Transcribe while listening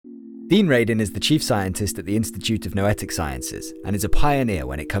Dean Radin is the chief scientist at the Institute of Noetic Sciences and is a pioneer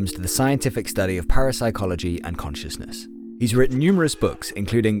when it comes to the scientific study of parapsychology and consciousness. He's written numerous books,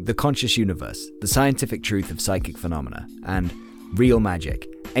 including The Conscious Universe, The Scientific Truth of Psychic Phenomena, and Real Magic,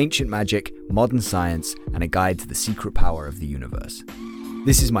 Ancient Magic, Modern Science, and a Guide to the Secret Power of the Universe.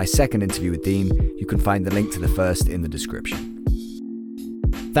 This is my second interview with Dean. You can find the link to the first in the description.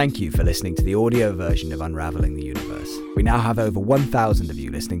 Thank you for listening to the audio version of Unraveling the Universe. We now have over 1,000 of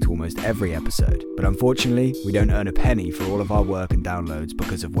you listening to almost every episode, but unfortunately, we don't earn a penny for all of our work and downloads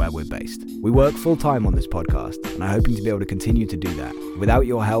because of where we're based. We work full-time on this podcast, and are hoping to be able to continue to do that. Without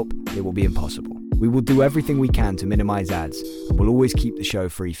your help, it will be impossible. We will do everything we can to minimize ads, and we'll always keep the show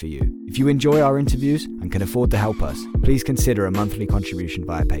free for you. If you enjoy our interviews and can afford to help us, please consider a monthly contribution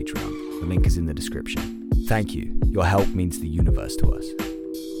via Patreon. The link is in the description. Thank you. Your help means the universe to us.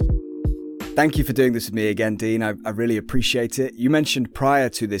 Thank you for doing this with me again, Dean. I really appreciate it. You mentioned prior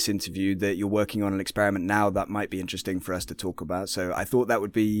to this interview that you're working on an experiment now that might be interesting for us to talk about. So I thought that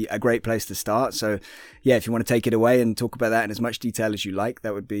would be a great place to start. So yeah, if you want to take it away and talk about that in as much detail as you like,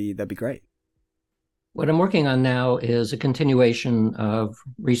 that'd be great. What I'm working on now is a continuation of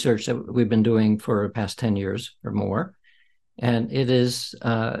research that we've been doing for the past 10 years or more. And it is,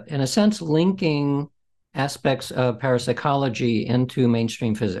 in a sense, linking aspects of parapsychology into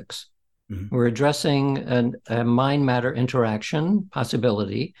mainstream physics. Mm-hmm. We're addressing a mind-matter interaction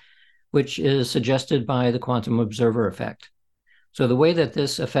possibility, which is suggested by the quantum observer effect. So the way that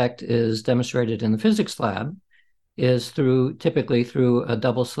this effect is demonstrated in the physics lab is typically through a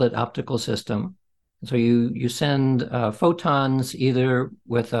double-slit optical system. So you send photons either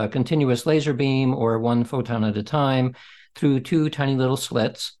with a continuous laser beam or one photon at a time through two tiny little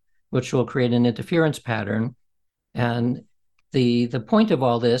slits, which will create an interference pattern. And the point of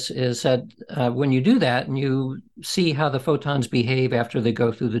all this is that when you do that and you see how the photons behave after they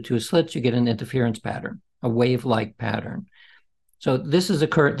go through the two slits, you get an interference pattern, a wave-like pattern. So this is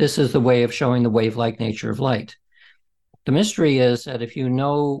the way of showing the wave-like nature of light. The mystery is that if you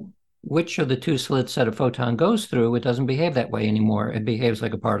know which of the two slits that a photon goes through, it doesn't behave that way anymore. It behaves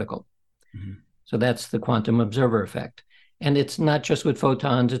like a particle. Mm-hmm. So that's the quantum observer effect. And it's not just with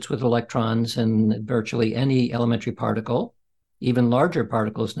photons, it's with electrons and virtually any elementary particle, even larger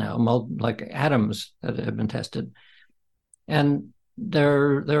particles now, like atoms that have been tested. And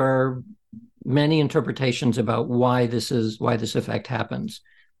there are many interpretations about why this effect happens.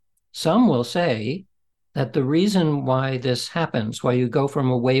 Some will say that the reason why this happens, why you go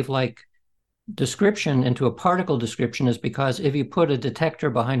from a wave-like description into a particle description, is because if you put a detector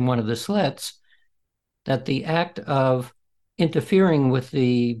behind one of the slits, that the act of interfering with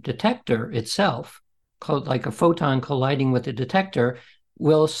the detector itself, like a photon colliding with the detector,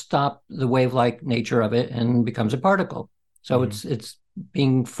 will stop the wave-like nature of it and becomes a particle. So it's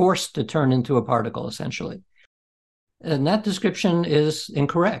being forced to turn into a particle, essentially. And that description is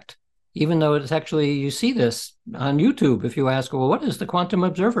incorrect, even though it's actually, you see this on YouTube. If you ask, well, what is the quantum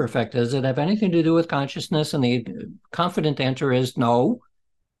observer effect? Does it have anything to do with consciousness? And the confident answer is no,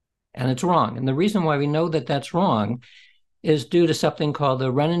 and it's wrong. And the reason why we know that that's wrong is due to something called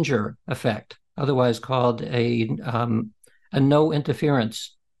the Renninger effect, otherwise called a no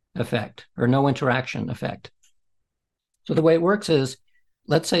interference effect or no interaction effect. So the way it works is,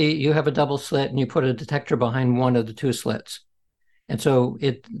 let's say you have a double slit and you put a detector behind one of the two slits. And so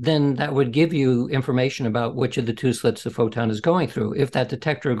then that would give you information about which of the two slits the photon is going through if that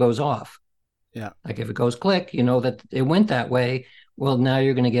detector goes off. Yeah. Like if it goes click, you know that it went that way. Well, now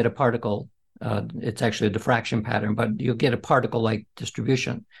you're going to get a particle. It's actually a diffraction pattern, but you'll get a particle-like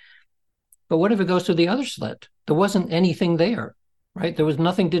distribution. But what if it goes to the other slit? There wasn't anything there, right? There was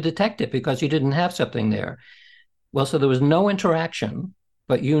nothing to detect it because you didn't have something there. Well, so there was no interaction,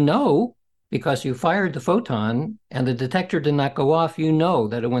 but because you fired the photon and the detector did not go off, you know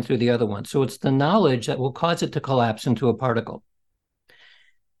that it went through the other one. So it's the knowledge that will cause it to collapse into a particle.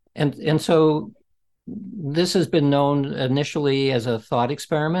 And so this has been known initially as a thought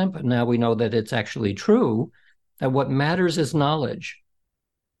experiment, but now we know that it's actually true, that what matters is knowledge.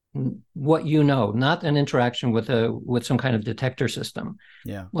 What you know, not an interaction with some kind of detector system.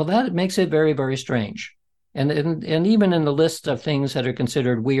 Yeah. Well, that makes it very, very strange. And even in the list of things that are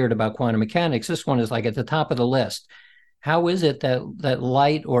considered weird about quantum mechanics, this one is like at the top of the list. How is it that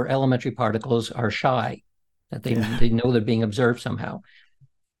light or elementary particles are shy, that they know they're being observed somehow?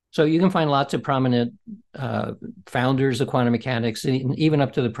 So you can find lots of prominent founders of quantum mechanics, even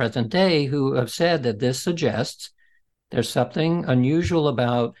up to the present day, who have said that this suggests there's something unusual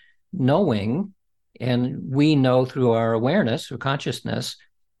about knowing, and we know through our awareness or consciousness,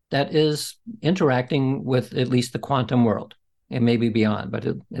 that is interacting with at least the quantum world. and maybe beyond, but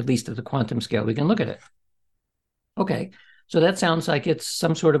at least at the quantum scale, we can look at it. Okay, so that sounds like it's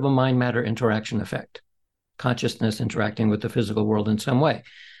some sort of a mind-matter interaction effect, consciousness interacting with the physical world in some way.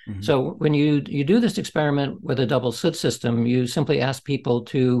 Mm-hmm. So when you do this experiment with a double-slit system, you simply ask people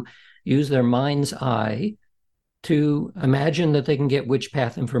to use their mind's eye to imagine that they can get which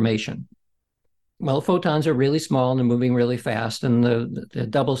path information. Well, photons are really small and they're moving really fast, and the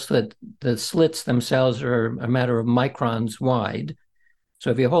double slit, the slits themselves are a matter of microns wide. So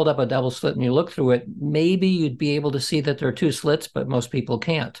if you hold up a double slit and you look through it, maybe you'd be able to see that there are two slits, but most people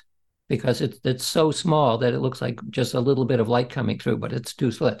can't, because it's so small that it looks like just a little bit of light coming through, but it's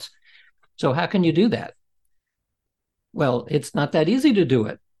two slits. So how can you do that? Well, it's not that easy to do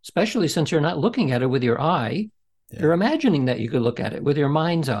it, especially since you're not looking at it with your eye. Yeah. You're imagining that you could look at it with your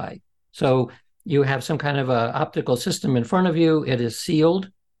mind's eye. So you have some kind of a optical system in front of you. It is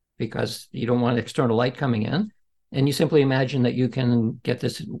sealed because you don't want external light coming in. And you simply imagine that you can get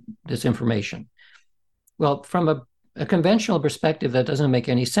this information. Well, from a conventional perspective, that doesn't make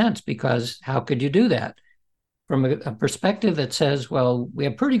any sense, because how could you do that? From a perspective that says, well, we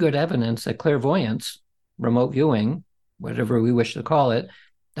have pretty good evidence that clairvoyance, remote viewing, whatever we wish to call it,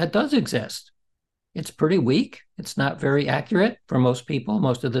 that does exist. It's pretty weak. It's not very accurate for most people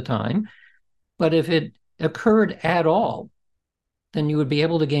most of the time. But if it occurred at all, then you would be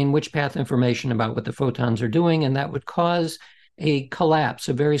able to gain which path information about what the photons are doing, and that would cause a collapse,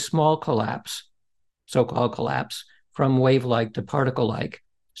 a very small collapse, so-called collapse, from wave-like to particle-like.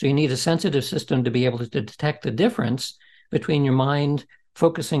 So you need a sensitive system to be able to detect the difference between your mind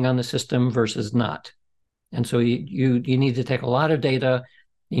focusing on the system versus not. And so you need to take a lot of data.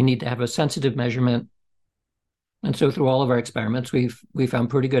 You need to have a sensitive measurement. And so through all of our experiments, we found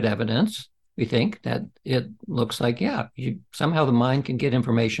pretty good evidence. We think that it looks like, somehow the mind can get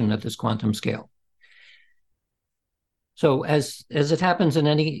information at this quantum scale. So as it happens in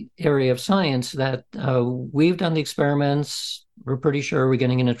any area of science, that we've done the experiments, we're pretty sure we're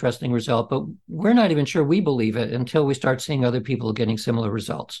getting an interesting result, but we're not even sure we believe it until we start seeing other people getting similar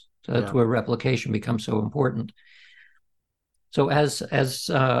results. So that's where replication becomes so important. So as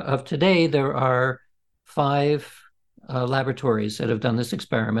of today, there are 5 laboratories that have done this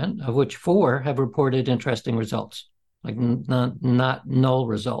experiment, of which 4 have reported interesting results, like not null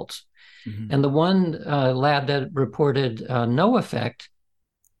results. Mm-hmm. And the one lab that reported no effect,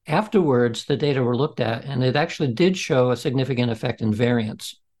 afterwards the data were looked at, and it actually did show a significant effect in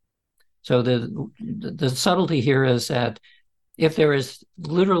variance. So the subtlety here is that if there is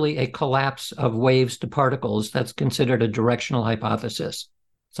literally a collapse of waves to particles, that's considered a directional hypothesis.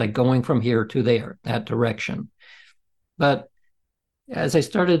 It's like going from here to there, that direction. But as I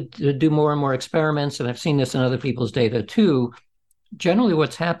started to do more and more experiments, and I've seen this in other people's data too, generally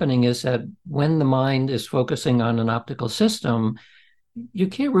what's happening is that when the mind is focusing on an optical system, you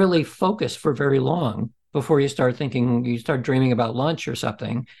can't really focus for very long before you start dreaming about lunch or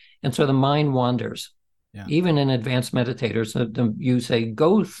something. And so the mind wanders. Yeah. Even in advanced meditators, you say,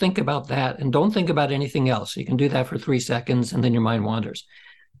 go think about that and don't think about anything else. You can do that for 3 seconds and then your mind wanders.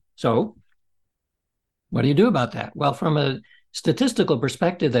 So what do you do about that? Well, from a statistical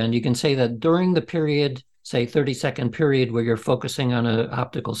perspective, then you can say that during the period, say 30-second period where you're focusing on an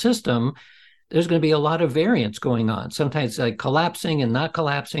optical system, there's going to be a lot of variance going on. Sometimes like collapsing and not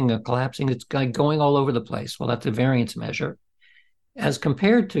collapsing, it's like going all over the place. Well, that's a variance measure. As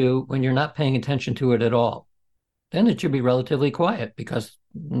compared to when you're not paying attention to it at all, then it should be relatively quiet because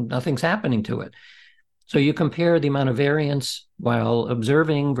nothing's happening to it. So you compare the amount of variance while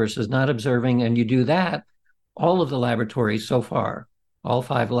observing versus not observing, and you do that, all of the laboratories so far, all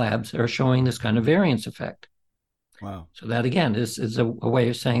 5 labs, are showing this kind of variance effect. Wow. So that, again, is a way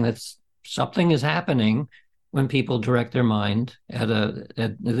of saying that something is happening when people direct their mind at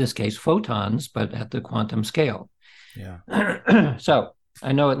in this case, photons, but at the quantum scale. Yeah. So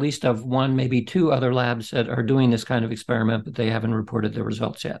I know at least of 1, maybe 2 other labs that are doing this kind of experiment, but they haven't reported the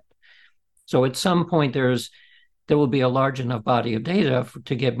results yet. So at some point, there will be a large enough body of data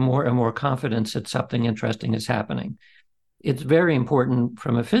to get more and more confidence that something interesting is happening. It's very important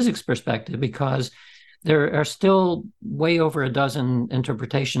from a physics perspective because there are still way over a dozen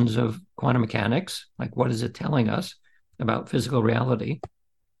interpretations of quantum mechanics, like what is it telling us about physical reality.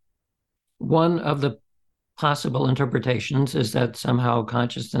 One of the possible interpretations is that somehow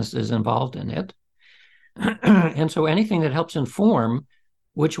consciousness is involved in it. And so anything that helps inform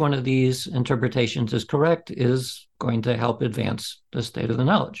which one of these interpretations is correct is going to help advance the state of the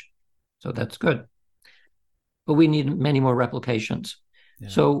knowledge. So that's good. But we need many more replications. Yeah.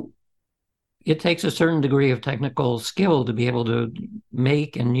 So it takes a certain degree of technical skill to be able to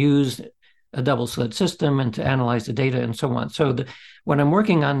make and use a double-slit system and to analyze the data and so on. So what I'm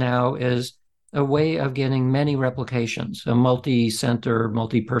working on now is a way of getting many replications, a multi-center,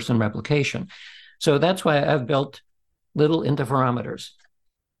 multi-person replication. So that's why I've built little interferometers.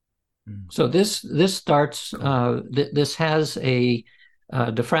 So this starts, this has a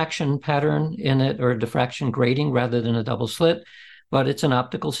diffraction pattern in it, or a diffraction grading rather than a double slit, but it's an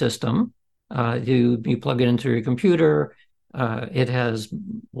optical system. You plug it into your computer. It has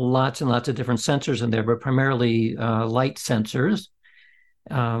lots and lots of different sensors in there, but primarily light sensors.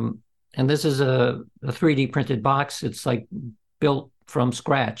 And this is a 3D printed box. It's like built from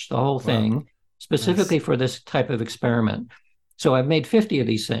scratch, the whole thing, specifically for this type of experiment. So I've made 50 of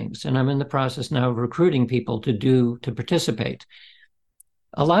these things, and I'm in the process now of recruiting people to participate.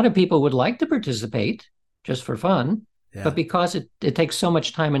 A lot of people would like to participate just for fun, but because it takes so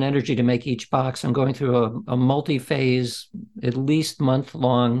much time and energy to make each box, I'm going through a multi-phase, at least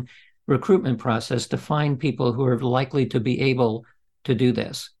month-long recruitment process to find people who are likely to be able to do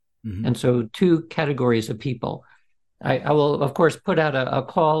this. And so 2 categories of people. I will, of course, put out a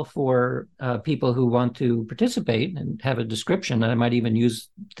call for people who want to participate and have a description. And I might even use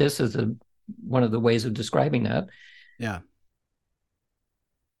this as one of the ways of describing that. Yeah.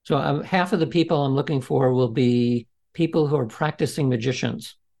 So half of the people I'm looking for will be people who are practicing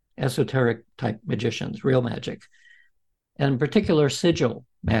magicians, esoteric type magicians, real magic, and in particular sigil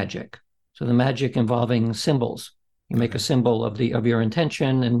magic. So the magic involving symbols. You make a symbol of your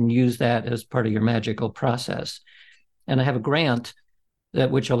intention and use that as part of your magical process. And I have a grant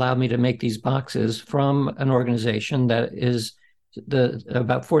which allowed me to make these boxes from an organization that is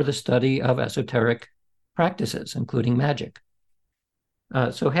for the study of esoteric practices, including magic.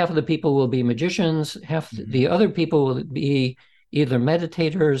 So half of the people will be magicians, half the other people will be either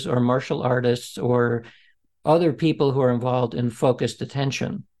meditators or martial artists or other people who are involved in focused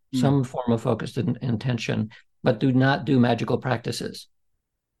attention, some form of focused intention, but do not do magical practices.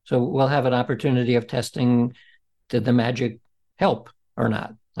 So we'll have an opportunity of testing, did the magic help or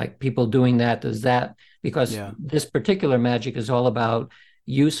not? Like people doing that, because this particular magic is all about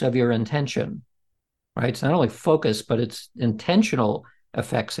use of your intention, right? It's not only focus, but it's intentional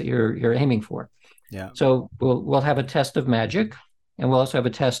effects that you're aiming for. Yeah. So we'll have a test of magic, and we'll also have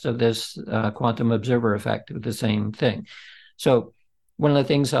a test of this quantum observer effect with the same thing. So one of the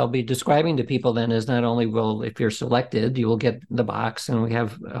things I'll be describing to people then is not only if you're selected, you will get the box, and we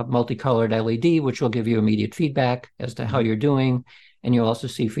have a multicolored LED, which will give you immediate feedback as to how you're doing. And you'll also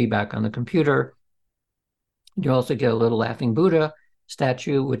see feedback on the computer. You'll also get a little laughing Buddha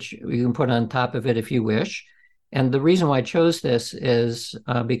statue, which you can put on top of it if you wish. And the reason why I chose this is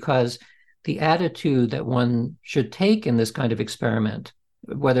because the attitude that one should take in this kind of experiment,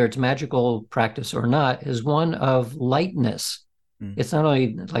 whether it's magical practice or not, is one of lightness. It's not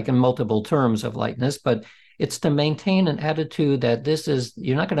only like in multiple terms of lightness, but it's to maintain an attitude that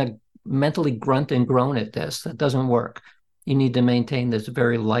you're not going to mentally grunt and groan at this. That doesn't work. You need to maintain this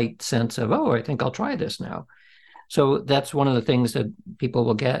very light sense of, I think I'll try this now. So that's one of the things that people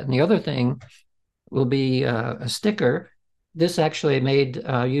will get. And the other thing will be a sticker. This actually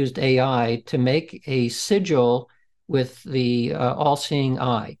used AI to make a sigil with the all-seeing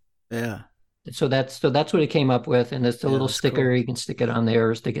eye. Yeah. So that's what it came up with, and it's a little sticker. Cool. You can stick it on there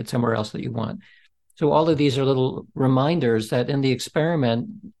or stick it somewhere else that you want. So all of these are little reminders that in the experiment,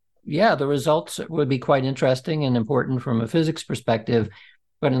 the results would be quite interesting and important from a physics perspective,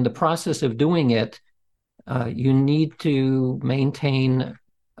 but in the process of doing it, you need to maintain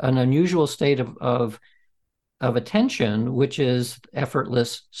an unusual state of attention, which is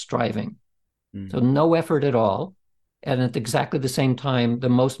effortless striving. So no effort at all. And at exactly the same time, the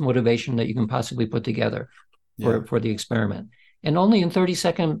most motivation that you can possibly put together for the experiment. And only in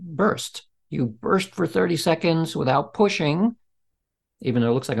 30-second bursts. You burst for 30 seconds without pushing, even though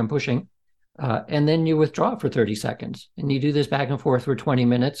it looks like I'm pushing, and then you withdraw for 30 seconds. And you do this back and forth for 20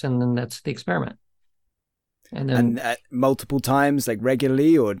 minutes, and then that's the experiment. And multiple times, like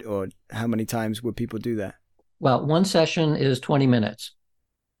regularly, or how many times would people do that? Well, one session is 20 minutes.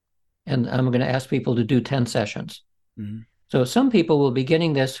 And I'm going to ask people to do 10 sessions. So some people will be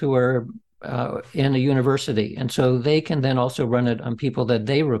getting this who are in a university, and so they can then also run it on people that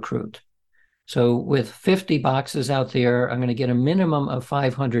they recruit. So with 50 boxes out there, I'm going to get a minimum of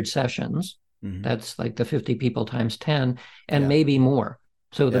 500 sessions. That's like the 50 people times 10, and maybe more.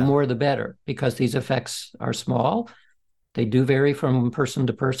 So the more the better, because these effects are small. They do vary from person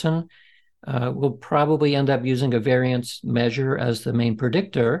to person. We'll probably end up using a variance measure as the main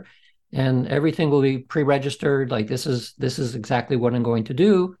predictor. And everything will be pre-registered. Like this is exactly what I'm going to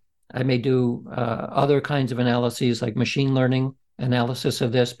do. I may do other kinds of analyses, like machine learning analysis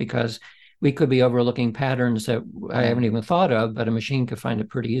of this, because we could be overlooking patterns that I haven't even thought of, but a machine could find it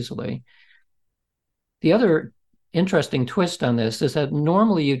pretty easily. The other interesting twist on this is that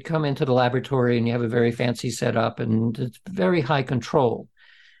normally you'd come into the laboratory and you have a very fancy setup and it's very high control.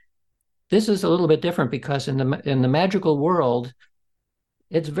 This is a little bit different because in the magical world,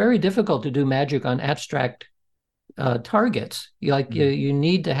 it's very difficult to do magic on abstract targets. You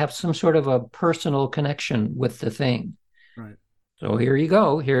need to have some sort of a personal connection with the thing. Right. So here you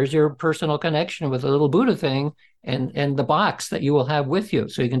go. Here's your personal connection with a little Buddha thing and the box that you will have with you.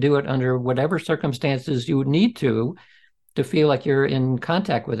 So you can do it under whatever circumstances you would need to feel like you're in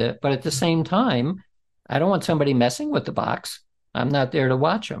contact with it. But at the same time, I don't want somebody messing with the box. I'm not there to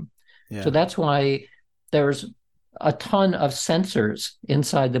watch them. Yeah. So that's why there's a ton of sensors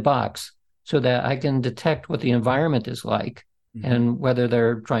inside the box so that I can detect what the environment is like and whether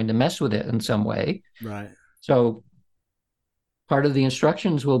they're trying to mess with it in some way. Right. So part of the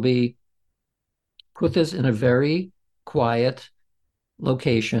instructions will be put this in a very quiet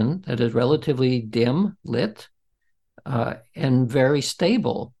location that is relatively dim lit and very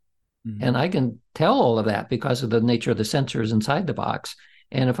stable. And I can tell all of that because of the nature of the sensors inside the box.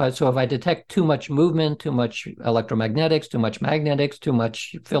 And if I detect too much movement, too much electromagnetics, too much magnetics, too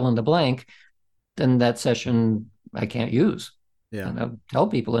much fill in the blank, then that session I can't use. Yeah. And I'll tell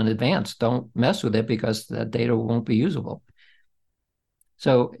people in advance, don't mess with it because that data won't be usable.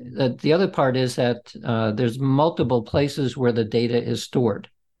 So the other part is that there's multiple places where the data is stored.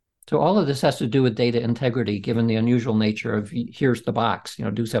 So all of this has to do with data integrity, given the unusual nature of here's the box,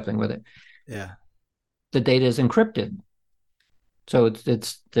 do something with it. Yeah. The data is encrypted. So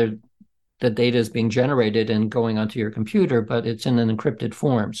the data is being generated and going onto your computer, but it's in an encrypted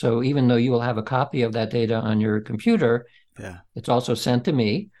form. So even though you will have a copy of that data on your computer, it's also sent to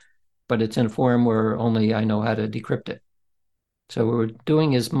me, but it's in a form where only I know how to decrypt it. So we're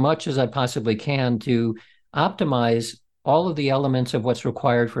doing as much as I possibly can to optimize all of the elements of what's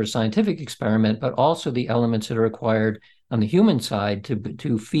required for a scientific experiment, but also the elements that are required on the human side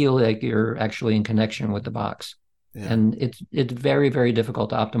to feel like you're actually in connection with the box. Yeah. And it's very, very difficult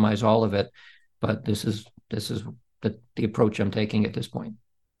to optimize all of it, but this is the approach I'm taking at this point.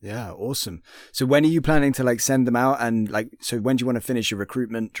 Yeah, awesome. So when are you planning to send them out, and so when do you want to finish your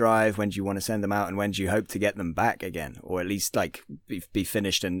recruitment drive? When do you want to send them out, and when do you hope to get them back again, or at least be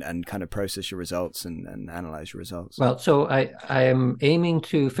finished and kind of process your results and analyze your results? Well, so I am aiming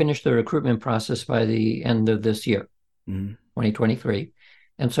to finish the recruitment process by the end of this year, 2023.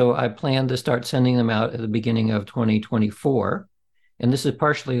 And so I plan to start sending them out at the beginning of 2024. And this is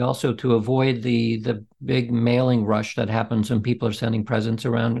partially also to avoid the big mailing rush that happens when people are sending presents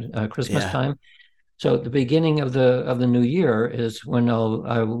around Christmas time. So at the beginning of the new year is when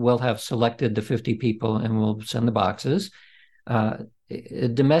I will have selected the 50 people and we'll send the boxes.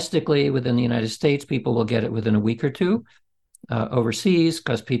 Domestically, within the United States, people will get it within a week or two. Overseas,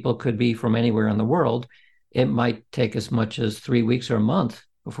 because people could be from anywhere in the world, it might take as much as 3 weeks or a month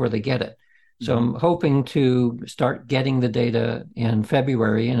before they get it. So I'm hoping to start getting the data in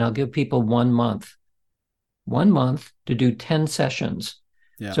February, and I'll give people 1 month to do 10 sessions.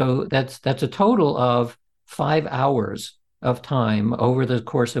 Yeah. So that's a total of 5 hours of time over the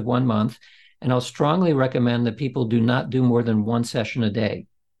course of 1 month. And I'll strongly recommend that people do not do more than 1 session a day.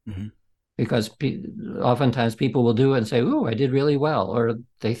 Because oftentimes people will do it and say, "Oh, I did really well," or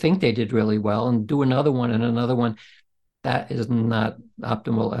they think they did really well and do another one and another one. That is not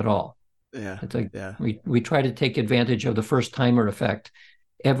optimal at all. Yeah. It's we try to take advantage of the first timer effect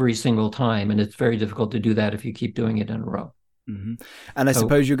every single time, and it's very difficult to do that if you keep doing it in a row. And I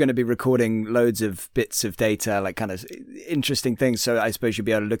suppose you're going to be recording loads of bits of data, kind of interesting things. So I suppose you'll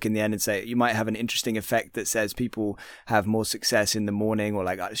be able to look in the end and say you might have an interesting effect that says people have more success in the morning or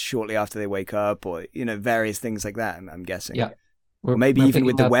shortly after they wake up, or various things like that. I'm guessing. Yeah. Or maybe even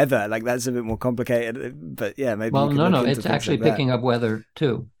with the weather, that's a bit more complicated. But yeah, maybe. Well, no, it's actually picking up weather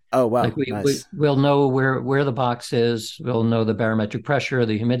too. Oh, wow. We'll know where the box is. We'll know the barometric pressure,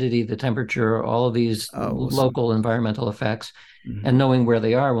 the humidity, the temperature, all of these local environmental effects. And knowing where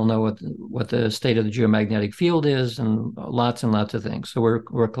they are, we'll know what the state of the geomagnetic field is and lots of things. So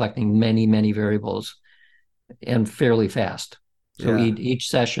we're collecting many, many variables and fairly fast. So each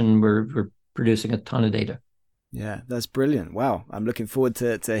session, we're producing a ton of data. Yeah, that's brilliant. Wow. I'm looking forward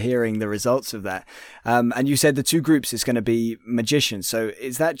to hearing the results of that. And you said the 2 groups is going to be magicians. So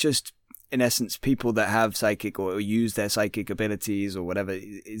is that just, in essence, people that have psychic or use their psychic abilities or whatever?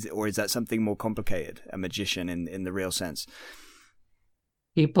 Or is that something more complicated, a magician in the real sense?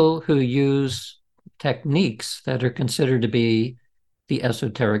 People who use techniques that are considered to be the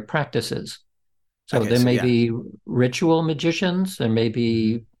esoteric practices. So Okay, there so may yeah. be ritual magicians, there may Mm-hmm.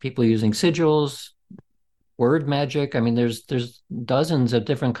 be people using sigils, word magic. I mean, there's dozens of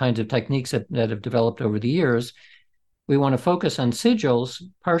different kinds of techniques that have developed over the years. We want to focus on sigils,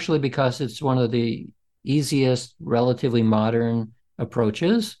 partially because it's one of the easiest, relatively modern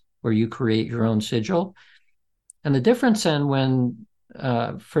approaches where you create your own sigil. And the difference in when,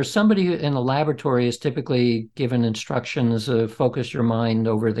 for somebody in the laboratory is typically given instructions of focus your mind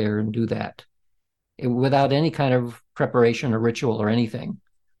over there and do that without any kind of preparation or ritual or anything.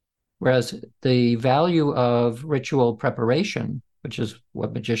 Whereas the value of ritual preparation, which is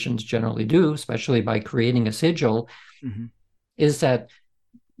what magicians generally do, especially by creating a sigil, Mm-hmm. is that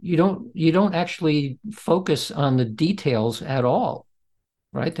you don't actually focus on the details at all,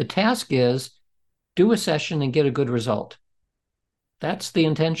 right? The task is do a session and get a good result. That's the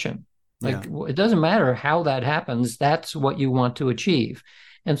intention. Yeah. Like it doesn't matter how that happens, that's what you want to achieve.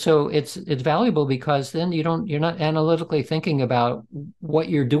 And so it's valuable because then you're not analytically thinking about what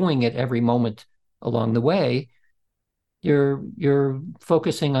you're doing at every moment along the way. You're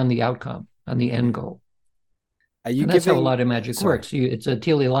focusing on the outcome, on the Yeah. end goal. Are you And that's how a giving? lot of magic Sorry. works. It's a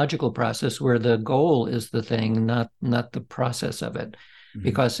teleological process where the goal is the thing, not the process of it. Mm-hmm.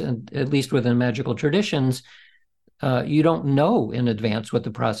 Because at least within magical traditions, you don't know in advance what the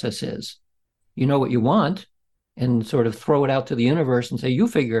process is. You know what you want and sort of throw it out to the universe and say, you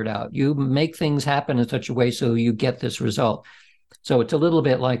figure it out. You make things happen in such a way so you get this result. So it's a little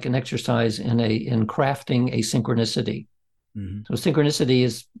bit like an exercise in crafting a synchronicity. Mm-hmm. So synchronicity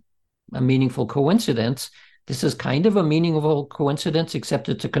is a meaningful coincidence. This is kind of a meaningful coincidence, except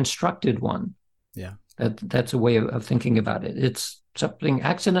it's a constructed one. Yeah. That's a way of thinking about it. It's something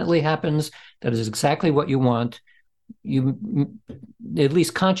accidentally happens that is exactly what you want. You at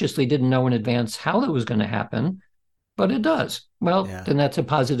least consciously didn't know in advance how it was going to happen, but it does. Well, Yeah. then that's a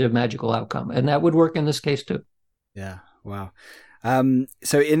positive magical outcome. And that would work in this case too. Yeah. Wow.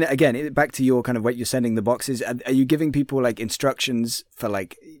 So back to your kind of what you're sending the boxes. Are you giving people like instructions for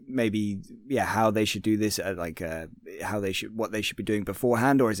like maybe how they should do this, what they should be doing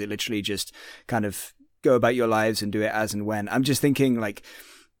beforehand, or is it literally just kind of go about your lives and do it as and when? I'm just thinking like,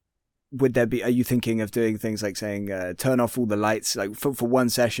 are you thinking of doing things like saying turn off all the lights, like for one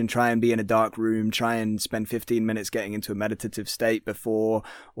session, try and be in a dark room, try and spend 15 minutes getting into a meditative state before,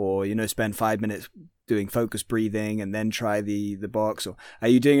 or spend 5 minutes doing focused breathing and then try the box? Or are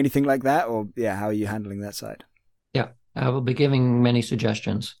you doing anything like that? Or how are you handling that side? Yeah, I will be giving many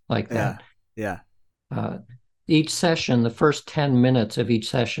suggestions like that. Yeah. Each session, the first 10 minutes of each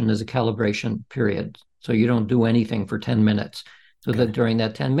session is a calibration period. So you don't do anything for 10 minutes. So that during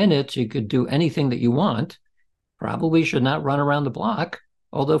that 10 minutes, you could do anything that you want. Probably should not run around the block.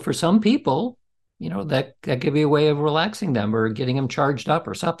 Although for some people, that could be a way of relaxing them or getting them charged up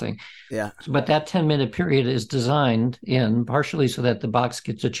or something. Yeah. But that 10-minute period is designed in partially so that the box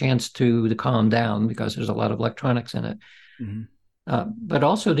gets a chance to calm down because there's a lot of electronics in it. Mm-hmm. But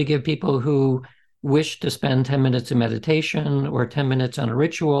also to give people who wish to spend 10 minutes in meditation or 10 minutes on a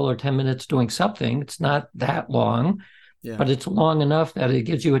ritual or 10 minutes doing something. It's not that long. Yeah. But it's long enough that it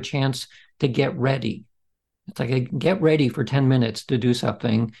gives you a chance to get ready. It's like get ready for 10 minutes to do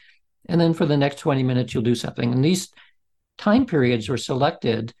something. And then for the next 20 minutes, you'll do something. And these time periods were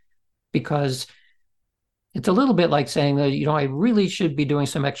selected because it's a little bit like saying that, I really should be doing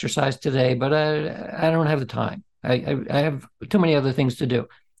some exercise today, but I don't have the time. I have too many other things to do.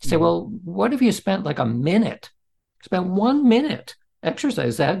 Say, well, what if you spent like a minute, spent 1 minute exercise?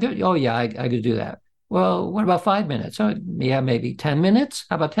 Is that good? Oh, yeah, I could do that. Well, what about 5 minutes? Oh, yeah, maybe 10 minutes.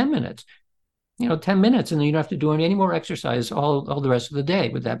 How about 10 minutes? 10 minutes, and then you don't have to do any more exercise all the rest of the day.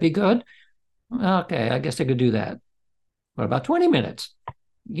 Would that be good? Okay, I guess I could do that. What about 20 minutes?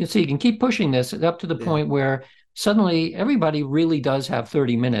 You see, you can keep pushing this up to the point where suddenly everybody really does have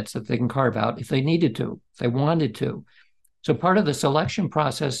 30 minutes that they can carve out if they needed to, if they wanted to. So part of the selection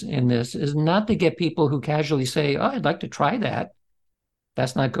process in this is not to get people who casually say, oh, I'd like to try that.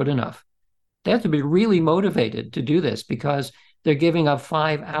 That's not good enough. They have to be really motivated to do this because they're giving up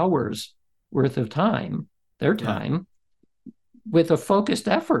 5 hours worth of time, their time, with a focused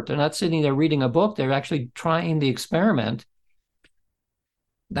effort. They're not sitting there reading a book. They're actually trying the experiment.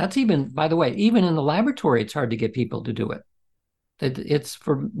 That's even, by the way, even in the laboratory, it's hard to get people to do it. It's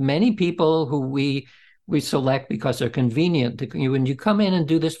for many people who we select because they're convenient. When you come in and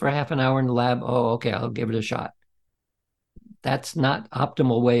do this for half an hour in the lab, oh, okay, I'll give it a shot. That's not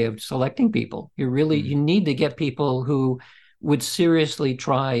optimal way of selecting people. You need to get people who would seriously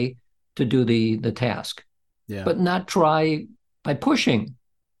try to do the task, but not try by pushing.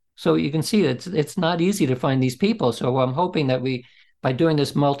 So you can see it's not easy to find these people. So I'm hoping that we by doing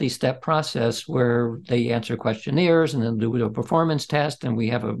this multi-step process where they answer questionnaires and then do a performance test, and we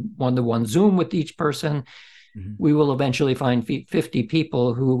have a one-to-one Zoom with each person, we will eventually find 50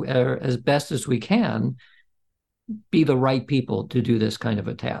 people who are, as best as we can, be the right people to do this kind of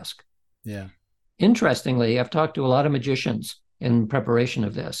a task. Yeah. Interestingly, I've talked to a lot of magicians in preparation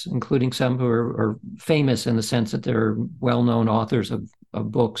of this, including some who are famous in the sense that they're well-known authors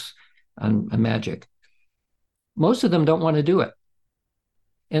of books on magic. Most of them don't want to do it,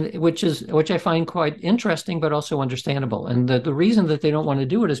 and which I find quite interesting, but also understandable. And the reason that they don't want to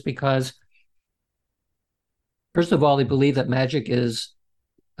do it is because, first of all, they believe that magic is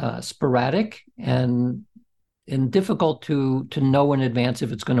sporadic and difficult to know in advance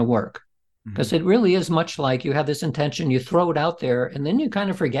if it's going to work. Because it really is much like you have this intention, you throw it out there, and then you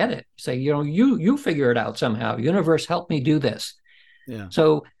kind of forget it. Say, you figure it out somehow. Universe, help me do this. Yeah.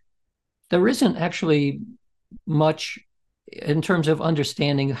 So there isn't actually much in terms of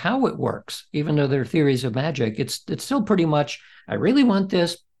understanding how it works. Even though there are theories of magic, it's still pretty much, I really want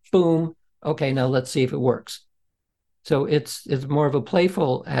this, boom, okay, now let's see if it works. So it's more of a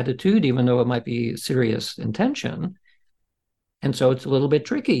playful attitude, even though it might be serious intention. And so it's a little bit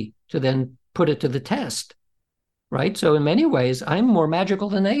tricky to then put it to the test, right? So in many ways, I'm more magical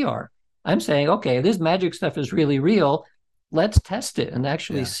than they are. I'm saying, okay, this magic stuff is really real. Let's test it and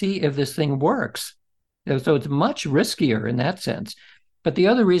actually see if this thing works. So it's much riskier in that sense. But the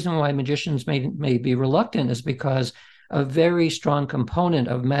other reason why magicians may be reluctant is because a very strong component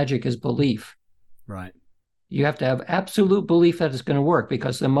of magic is belief. Right. You have to have absolute belief that it's going to work,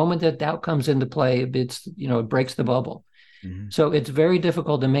 because the moment that doubt comes into play, it breaks the bubble. So it's very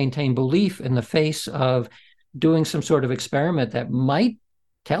difficult to maintain belief in the face of doing some sort of experiment that might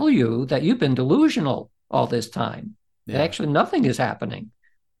tell you that you've been delusional all this time. Yeah. That actually nothing is happening.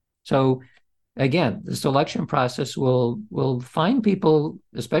 So again, the selection process will find people,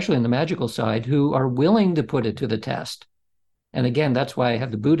 especially in the magical side, who are willing to put it to the test. And again, that's why I have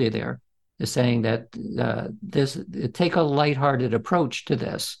the Buddha there, is saying that take a lighthearted approach to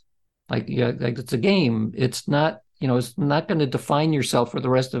this. Like it's a game. It's not, it's not going to define yourself for the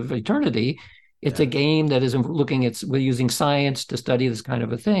rest of eternity. It's a game that is looking at, we're using science to study this kind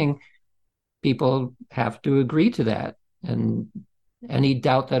of a thing. People have to agree to that. And any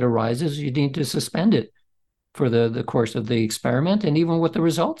doubt that arises, you need to suspend it for the course of the experiment and even what the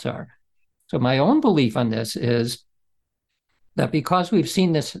results are. So my own belief on this is that because we've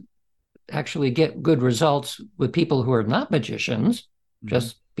seen this actually get good results with people who are not magicians,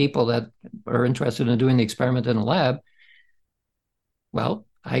 just people that are interested in doing the experiment in a lab, well,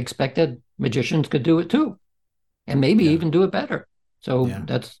 I expect that magicians could do it too, and maybe even do it better. So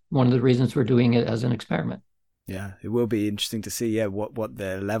that's one of the reasons we're doing it as an experiment. Yeah, it will be interesting to see, what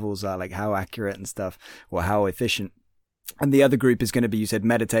the levels are, like how accurate and stuff, or how efficient. And the other group is going to be, you said,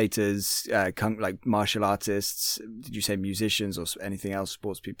 meditators, like martial artists. Did you say musicians or anything else,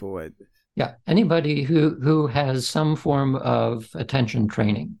 sports people? Yeah, anybody who has some form of attention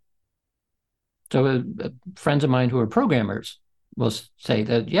training. So friends of mine who are programmers will say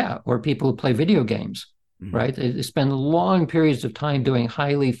that, or people who play video games, right? They spend long periods of time doing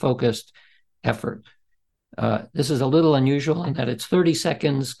highly focused effort. This is a little unusual in that it's 30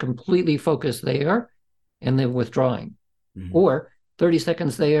 seconds completely focused there and then withdrawing, or 30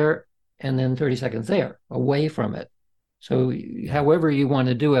 seconds there and then 30 seconds there, away from it. So however you want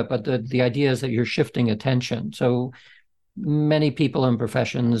to do it, but the idea is that you're shifting attention. So many people in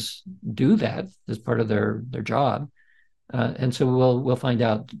professions do that as part of their job. And so we'll find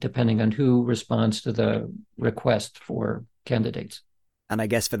out depending on who responds to the request for candidates. And I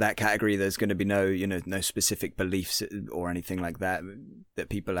guess for that category, there's going to be no specific beliefs or anything like that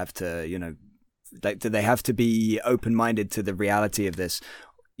people have to, do they have to be open-minded to the reality of this?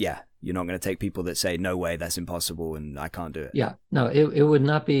 Yeah, you're not going to take people that say, no way, that's impossible and I can't do it. Yeah, no, it would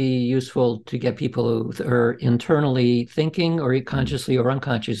not be useful to get people who are internally thinking or consciously or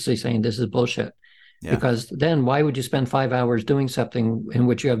unconsciously saying this is bullshit. Yeah. Because then why would you spend 5 hours doing something in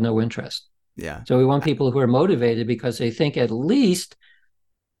which you have no interest? Yeah. So we want people who are motivated because they think at least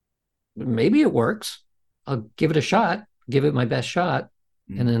maybe it works. I'll give it a shot, give it my best shot,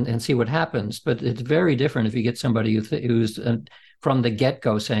 and see what happens. But it's very different if you get somebody who's from the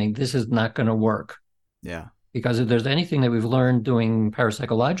get-go saying this is not going to work. Yeah. Because if there's anything that we've learned doing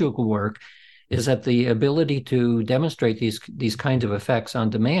parapsychological work, is that the ability to demonstrate these kinds of effects on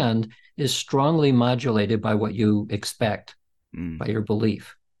demand is strongly modulated by what you expect, by your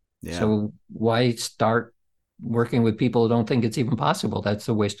belief. Yeah. So why start working with people who don't think it's even possible? That's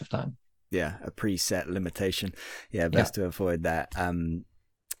a waste of time. Yeah, a preset limitation. Yeah, best to avoid that.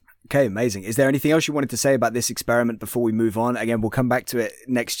 Okay, amazing. Is there anything else you wanted to say about this experiment before we move on? Again, we'll come back to it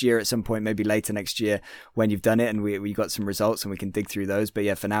next year at some point, maybe later next year when you've done it and we got some results and we can dig through those. But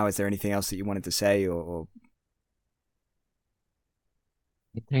yeah, for now, is there anything else that you wanted to say or...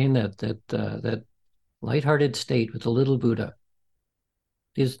 Maintain that lighthearted state with the little Buddha.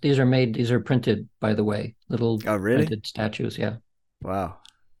 These are printed, by the way, little printed statues. Yeah. Wow.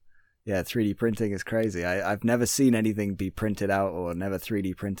 Yeah, 3D printing is crazy. I've never seen anything be printed out or never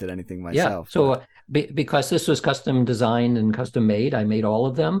 3D printed anything myself. Yeah, so because this was custom designed and custom made, I made all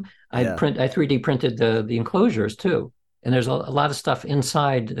of them. I 3D printed the enclosures too. And there's a lot of stuff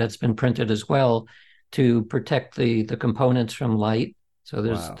inside that's been printed as well to protect the components from light. So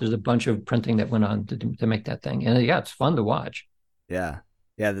there's a bunch of printing that went on to make that thing. And yeah, it's fun to watch. Yeah.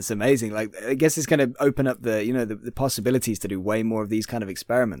 Yeah, that's amazing. Like, I guess it's going to open up the possibilities to do way more of these kind of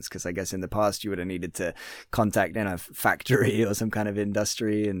experiments. Because I guess in the past you would have needed to contact a factory or some kind of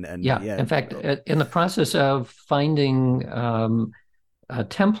industry. And yeah. In fact, in the process of finding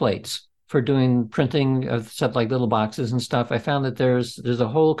templates for doing printing of stuff like little boxes and stuff, I found that there's a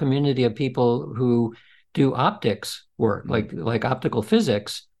whole community of people who do optics work, like optical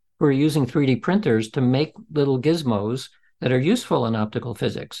physics, who are using 3D printers to make little gizmos that are useful in optical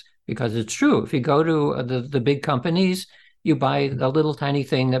physics. Because it's true, if you go to the big companies, you buy a little tiny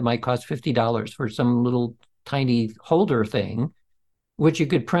thing that might cost $50 for some little tiny holder thing, which you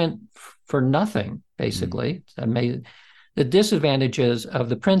could print for nothing, basically. The disadvantages of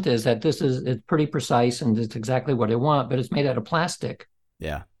the print is that it's pretty precise and it's exactly what I want, but it's made out of plastic.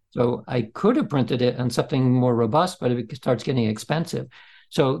 Yeah. So I could have printed it on something more robust, but it starts getting expensive.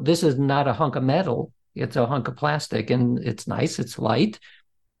 So this is not a hunk of metal. It's a hunk of plastic, and it's nice. It's light,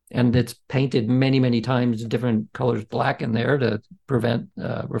 and it's painted many, many times, different colors black in there to prevent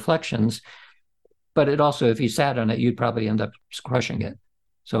reflections. But it also, if you sat on it, you'd probably end up crushing it.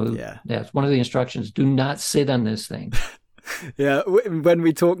 So that's one of the instructions. Do not sit on this thing. Yeah, when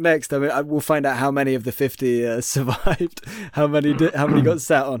we talk next, I mean, we'll find out how many of the 50 survived, how many got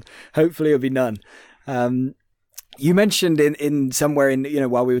sat on. Hopefully it'll be none. You mentioned in somewhere in,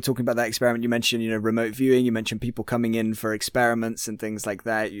 while we were talking about that experiment, you mentioned, remote viewing, you mentioned people coming in for experiments and things like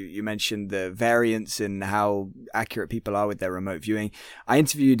that. You mentioned the variance in how accurate people are with their remote viewing. I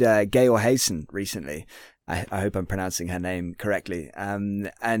interviewed Gail Hayson recently. I hope I'm pronouncing her name correctly. And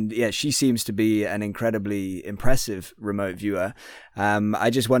yeah, she seems to be an incredibly impressive remote viewer. I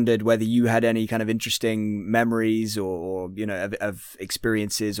just wondered whether you had any kind of interesting memories or of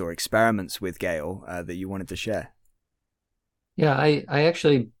experiences or experiments with Gail that you wanted to share. Yeah, I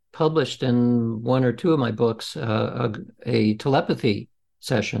actually published in one or two of my books a telepathy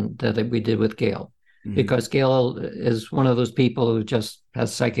session that we did with Gail, because Gail is one of those people who just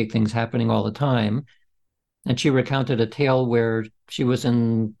has psychic things happening all the time. And she recounted a tale where she was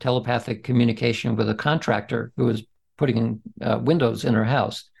in telepathic communication with a contractor who was putting windows in her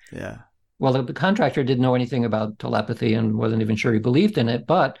house. Yeah. Well, the contractor didn't know anything about telepathy and wasn't even sure he believed in it,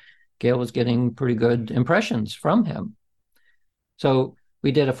 but Gail was getting pretty good impressions from him. So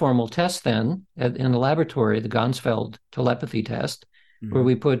we did a formal test then in the laboratory, the Gansfeld telepathy test, where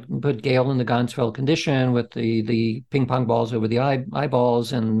we put Gail in the Gansfeld condition with the ping pong balls over the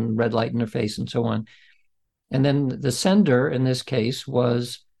eyeballs and red light in her face and so on. And then the sender in this case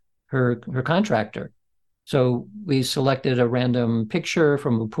was her contractor. So we selected a random picture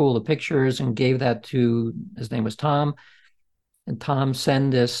from a pool of pictures and gave that to, his name was Tom, and Tom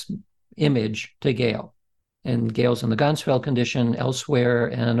sent this image to Gail. And Gail's in the Gansfeld condition elsewhere,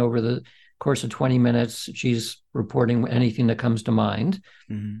 and over the course of 20 minutes, she's reporting anything that comes to mind.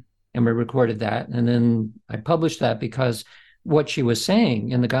 And we recorded that. And then I published that because what she was saying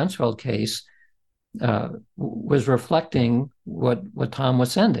in the Gansfeld case was reflecting what Tom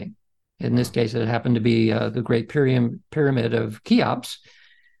was sending. In this case, it happened to be the Great Pyramid of Cheops.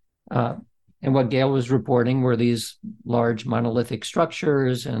 And what Gail was reporting were these large monolithic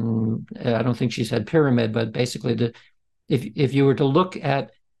structures. And I don't think she said pyramid, but basically if you were to look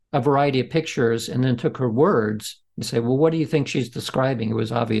at a variety of pictures and then took her words and say, well, what do you think she's describing? It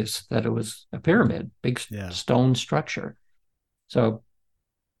was obvious that it was a pyramid, big stone structure. So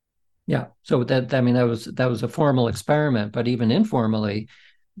yeah, so that was a formal experiment, but even informally,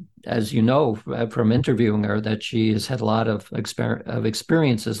 as you know from interviewing her, that she has had a lot of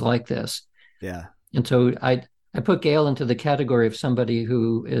experiences like this. Yeah. And so I put Gail into the category of somebody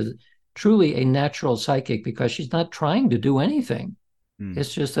who is truly a natural psychic because she's not trying to do anything.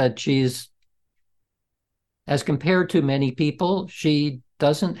 It's just that she's, as compared to many people, she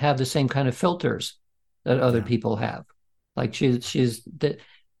doesn't have the same kind of filters that other people have. Like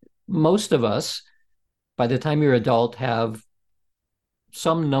most of us, by the time you're adult, have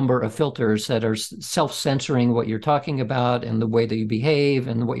some number of filters that are self-censoring what you're talking about and the way that you behave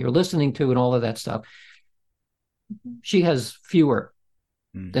and what you're listening to and all of that stuff. She has fewer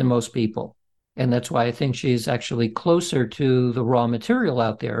than most people. And that's why I think she's actually closer to the raw material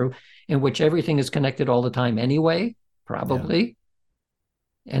out there, in which everything is connected all the time anyway, probably.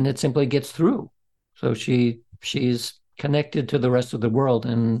 Yeah. And it simply gets through. So she's connected to the rest of the world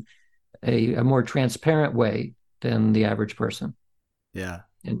in a more transparent way than the average person. Yeah.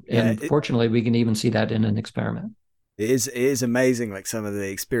 And fortunately, we can even see that in an experiment. It is amazing, like some of the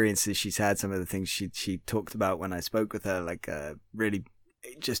experiences she's had, some of the things she talked about when I spoke with her, like really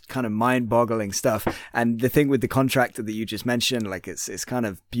just kind of mind-boggling stuff. And the thing with the contractor that you just mentioned, like it's kind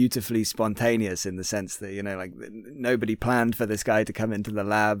of beautifully spontaneous in the sense that, you know, like nobody planned for this guy to come into the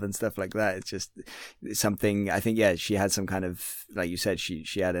lab and stuff like that. It's just something, I think, yeah, she had some kind of, like you said, she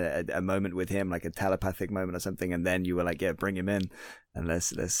had a moment with him, like a telepathic moment or something, and then you were like, yeah, bring him in and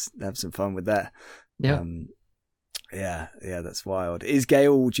let's have some fun with that. Yeah. Yeah, that's wild. Is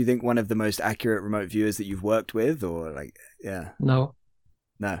Gail, do you think, one of the most accurate remote viewers that you've worked with, or like, yeah? No.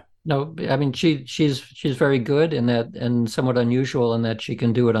 I mean, she's very good in that, and somewhat unusual in that she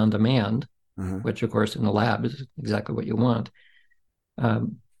can do it on demand, which of course in the lab is exactly what you want.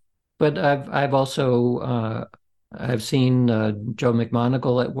 But I've also I've seen Joe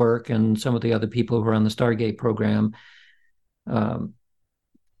McMonagle at work and some of the other people who are on the Stargate program. They're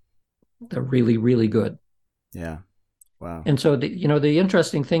really, really good. Yeah. Wow. And so the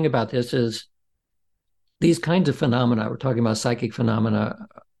interesting thing about this is these kinds of phenomena, we're talking about psychic phenomena,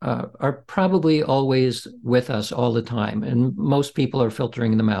 are probably always with us all the time. And most people are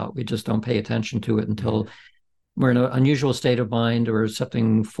filtering them out. We just don't pay attention to it until we're in an unusual state of mind or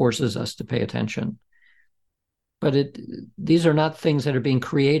something forces us to pay attention. But these are not things that are being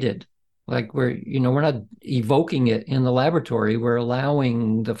created. Like we're not evoking it in the laboratory. We're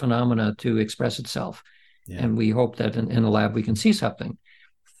allowing the phenomena to express itself. Yeah. And we hope that in the lab we can see something.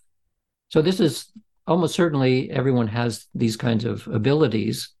 So this is almost certainly everyone has these kinds of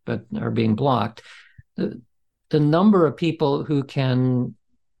abilities, but are being blocked. The number of people who can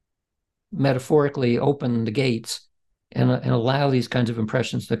metaphorically open the gates and allow these kinds of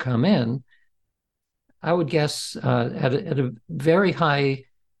impressions to come in, I would guess at a very high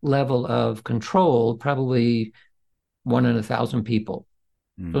level of control, probably 1 in 1,000 people.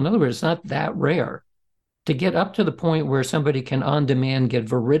 So in other words, it's not that rare. To get up to the point where somebody can on demand get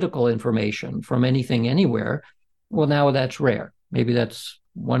veridical information from anything, anywhere, well, now that's rare. Maybe that's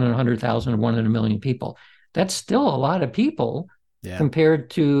 1 in 100,000 or 1 in a million people. That's still a lot of people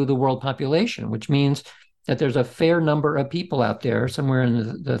compared to the world population, which means that there's a fair number of people out there, somewhere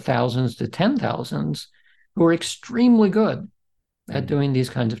in the thousands to 10,000s, who are extremely good at doing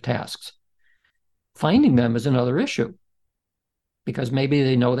these kinds of tasks. Finding them is another issue, because maybe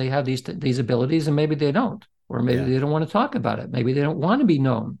they know they have these abilities and maybe they don't, or maybe they don't want to talk about it. Maybe they don't want to be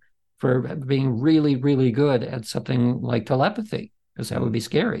known for being really, really good at something like telepathy, because that would be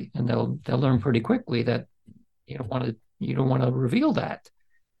scary. And they'll learn pretty quickly that you don't want to reveal that.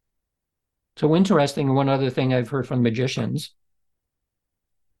 So interesting, one other thing I've heard from magicians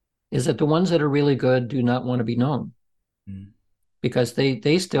is that the ones that are really good do not want to be known, because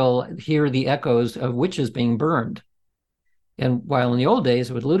they still hear the echoes of witches being burned. And while in the old days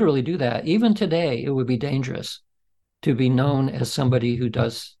it would literally do that, even today it would be dangerous to be known as somebody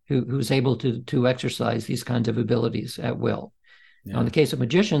who's able to exercise these kinds of abilities at will. Yeah. Now, in the case of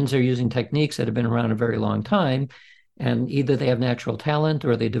magicians, they're using techniques that have been around a very long time, and either they have natural talent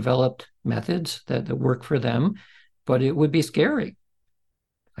or they developed methods that work for them, but it would be scary.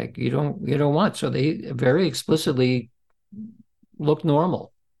 Like you don't want. So they very explicitly look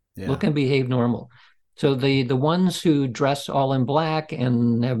normal, look and behave normal. So the ones who dress all in black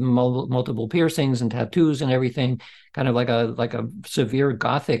and have multiple piercings and tattoos and everything, kind of like a severe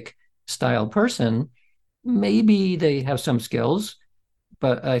Gothic style person, maybe they have some skills,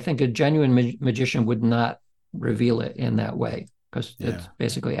 but I think a genuine magician would not reveal it in that way, because it's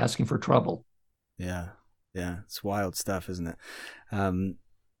basically asking for trouble. Yeah, it's wild stuff, isn't it?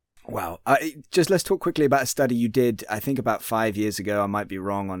 Wow. Let's talk quickly about a study you did, I think about 5 years ago. I might be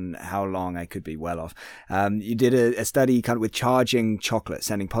wrong on how long. I could be well off. You did a study kind of with charging chocolate,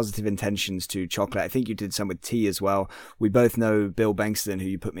 sending positive intentions to chocolate. I think you did some with tea as well. We both know Bill Bankston, who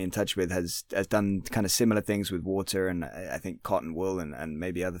you put me in touch with, has done kind of similar things with water and I think cotton wool and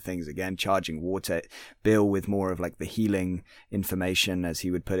maybe other things. Again, charging water. Bill with more of like the healing information, as he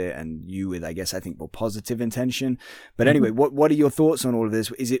would put it, and you with, I think, more positive intention. But anyway, what are your thoughts on all of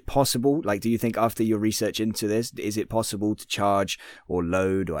this? Is it possible possible? Like, do you think after your research into this, is it possible to charge or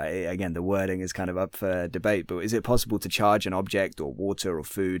load, or again, the wording is kind of up for debate, but is it possible to charge an object or water or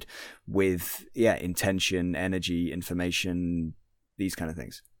food with, intention, energy, information, these kind of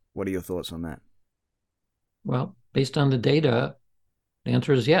things? What are your thoughts on that? Well, based on the data, the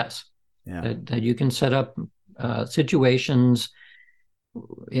answer is yes. Yeah. That you can set up situations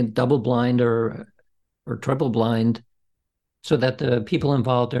in double blind or triple blind so that the people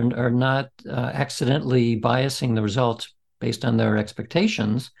involved are not accidentally biasing the results based on their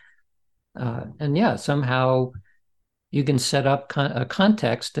expectations. Somehow you can set up a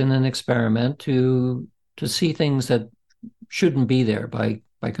context in an experiment to see things that shouldn't be there by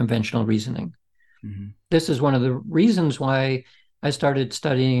conventional reasoning. Mm-hmm. This is one of the reasons why I started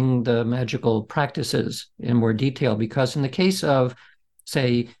studying the magical practices in more detail, because in the case of,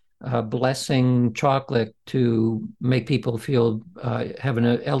 say, blessing chocolate to make people feel have an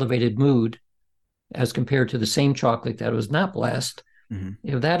elevated mood as compared to the same chocolate that was not blessed, mm-hmm.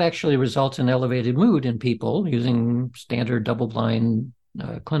 if that actually results in elevated mood in people using standard double-blind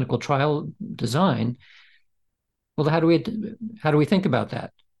clinical trial design, well, how do we think about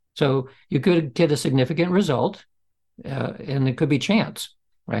that? So you could get a significant result, and it could be chance,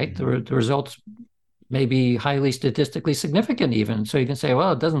 right? Mm-hmm. The results may be highly statistically significant even. So you can say,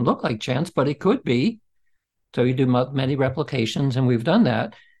 well, it doesn't look like chance, but it could be. So you do many replications, and we've done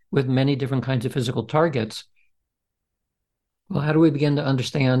that with many different kinds of physical targets. Well, how do we begin to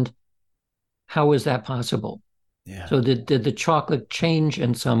understand how is that possible? Yeah. So did the chocolate change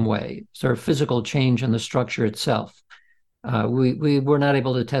in some way? Is there a physical change in the structure itself? We were not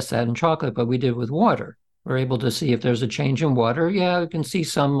able to test that in chocolate, but we did with water. We're able to see if there's a change in water. Yeah, we can see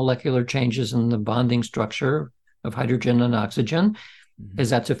some molecular changes in the bonding structure of hydrogen and oxygen. Mm-hmm. Is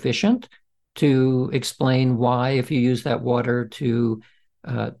that sufficient to explain why, if you use that water to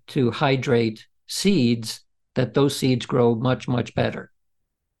hydrate seeds, that those seeds grow much, much better?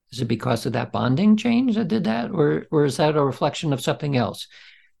 Is it because of that bonding change that did that, or is that a reflection of something else?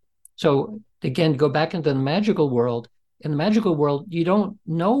 So again, go back into the magical world. In the magical world, you don't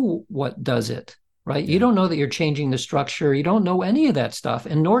know what does it. Right? Yeah. You don't know that you're changing the structure. You don't know any of that stuff,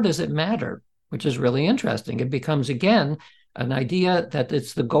 and nor does it matter, which is really interesting. It becomes, again, an idea that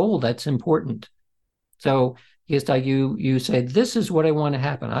it's the goal that's important. So it's like you say, this is what I want to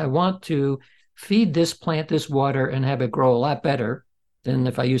happen. I want to feed this plant this water and have it grow a lot better than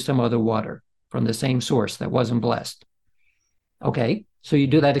if I use some other water from the same source that wasn't blessed. Okay, so you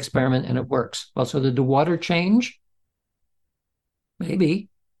do that experiment and it works. Well, so did the water change? Maybe.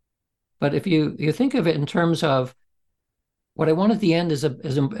 But if you think of it in terms of what I want at the end is a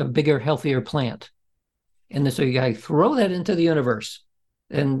bigger, healthier plant. And so you throw that into the universe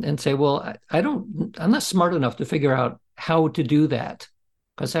and say, well, I'm not smart enough to figure out how to do that.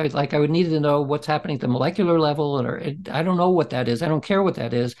 Because I would need to know what's happening at the molecular level, or I don't know what that is. I don't care what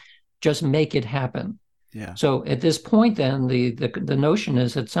that is. Just make it happen. Yeah. So at this point, then the notion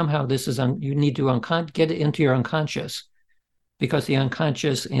is that somehow this is you need to get it into your unconscious. Because the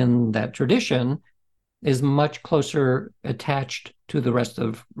unconscious in that tradition is much closer attached to the rest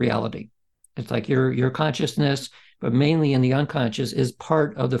of reality. It's like your consciousness, but mainly in the unconscious, is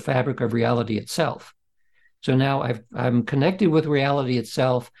part of the fabric of reality itself. So now I'm connected with reality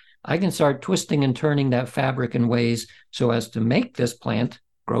itself. I can start twisting and turning that fabric in ways so as to make this plant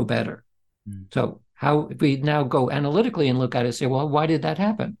grow better. Mm. So if we now go analytically and look at it and say, well, why did that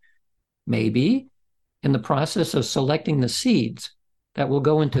happen? Maybe in the process of selecting the seeds that will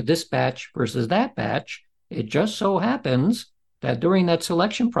go into this batch versus that batch, it just so happens that during that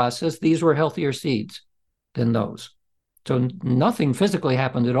selection process, these were healthier seeds than those. So nothing physically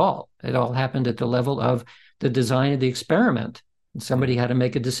happened at all. It all happened at the level of the design of the experiment. And somebody had to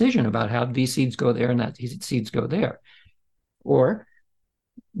make a decision about how these seeds go there and that these seeds go there. Or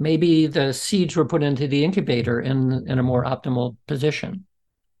maybe the seeds were put into the incubator in a more optimal position.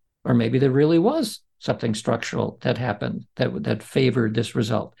 Or maybe there really was something structural that happened that favored this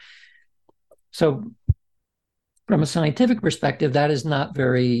result. So from a scientific perspective, that is not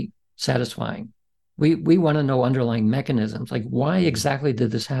very satisfying. We want to know underlying mechanisms, like why exactly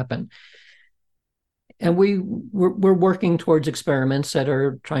did this happen? And we're working towards experiments that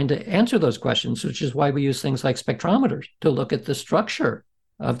are trying to answer those questions, which is why we use things like spectrometers to look at the structure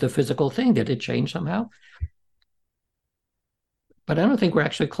of the physical thing. Did it change somehow? But I don't think we're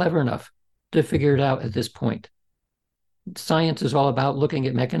actually clever enough to figure it out at this point. Science is all about looking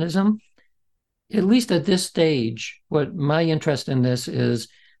at mechanism. At least at this stage, what my interest in this is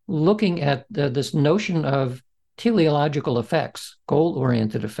looking at this notion of teleological effects,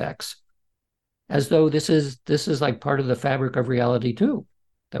 goal-oriented effects, as though this is like part of the fabric of reality too.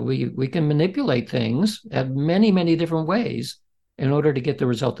 that we can manipulate things at many, many different ways in order to get the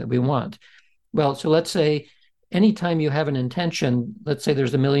result that we want. Well, so let's say anytime you have an intention, let's say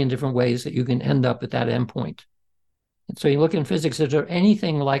there's a million different ways that you can end up at that endpoint. And so you look in physics, is there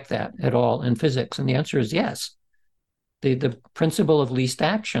anything like that at all in physics? And the answer is yes. The principle of least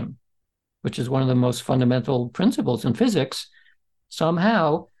action, which is one of the most fundamental principles in physics,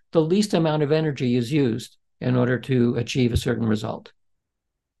 somehow the least amount of energy is used in order to achieve a certain result.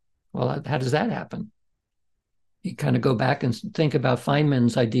 Well, how does that happen? You kind of go back and think about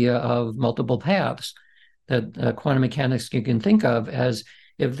Feynman's idea of multiple paths that quantum mechanics you can think of as,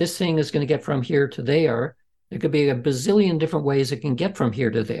 if this thing is going to get from here to there, there could be a bazillion different ways it can get from here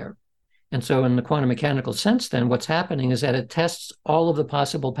to there. And so in the quantum mechanical sense, then what's happening is that it tests all of the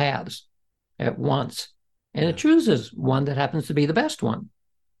possible paths at once, and it chooses one that happens to be the best one.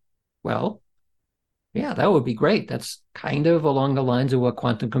 Well, yeah, that would be great. That's kind of along the lines of what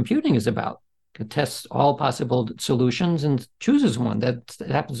quantum computing is about. It tests all possible solutions and chooses one that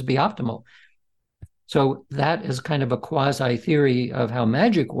happens to be optimal. So that is kind of a quasi-theory of how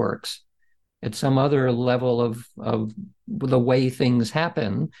magic works at some other level of the way things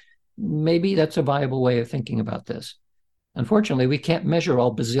happen. Maybe that's a viable way of thinking about this. Unfortunately, we can't measure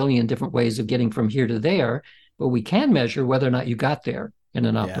all bazillion different ways of getting from here to there, but we can measure whether or not you got there in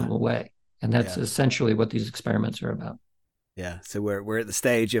an optimal way. And that's essentially what these experiments are about. Yeah, so we're at the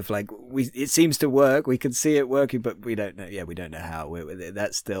stage of like, it seems to work, we can see it working, but we don't know. Yeah, we don't know how.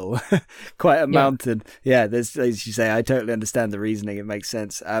 That's still quite a mountain. Yeah, there's, as you say, I totally understand the reasoning. It makes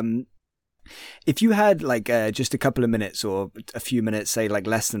sense. If you had like just a couple of minutes or a few minutes, say like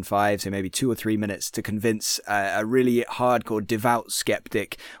less than 5, so maybe 2 or 3 minutes to convince a really hardcore devout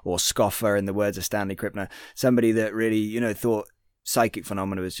skeptic or scoffer, in the words of Stanley Krippner, somebody that really, thought psychic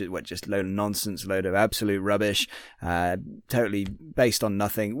phenomena was just load of nonsense, load of absolute rubbish, totally based on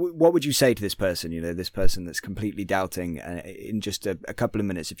nothing. What would you say to this person, this person that's completely doubting, in just a couple of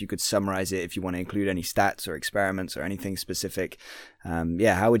minutes, if you could summarize it, if you want to include any stats or experiments or anything specific?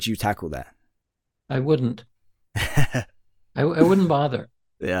 How would you tackle that? I wouldn't. I wouldn't bother.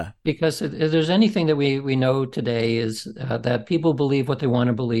 Yeah. Because if there's anything that we know today is that people believe what they want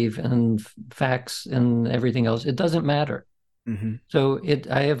to believe, and facts and everything else, it doesn't matter. Mm-hmm. So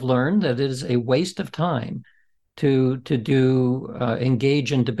I have learned that it is a waste of time to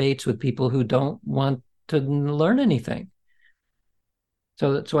engage in debates with people who don't want to learn anything.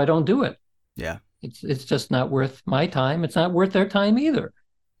 So I don't do it. Yeah. It's just not worth my time. It's not worth their time either.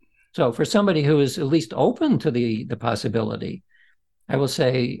 So for somebody who is at least open to the possibility, I will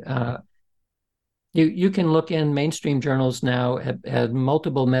say you can look in mainstream journals now at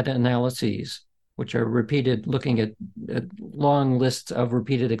multiple meta-analyses, which are repeated, looking at long lists of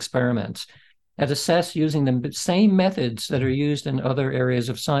repeated experiments, that assess using the same methods that are used in other areas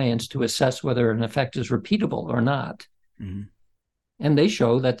of science to assess whether an effect is repeatable or not. Mm-hmm. And they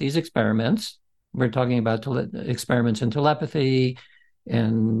show that these experiments, we're talking about experiments in telepathy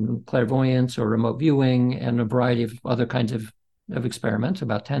and clairvoyance or remote viewing and a variety of other kinds of experiments,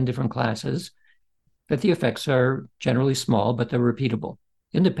 about 10 different classes, that the effects are generally small, but they're repeatable.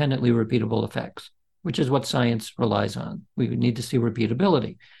 Independently repeatable effects, which is what science relies on. We need to see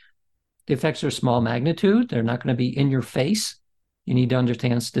repeatability. The effects are small magnitude. They're not going to be in your face. You need to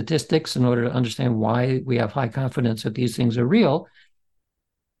understand statistics in order to understand why we have high confidence that these things are real.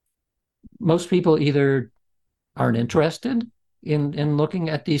 Most people either aren't interested in looking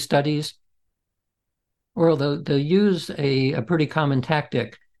at these studies, or they'll use a pretty common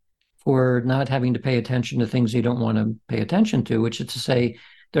tactic for not having to pay attention to things you don't want to pay attention to, which is to say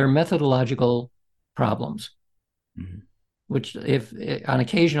there are methodological problems. Mm-hmm. Which, if on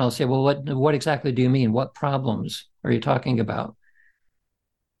occasion I'll say, well, what exactly do you mean? What problems are you talking about?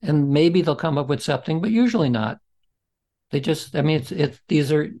 And maybe they'll come up with something, but usually not. They just,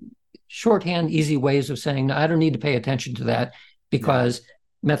 these are shorthand, easy ways of saying, no, I don't need to pay attention to that because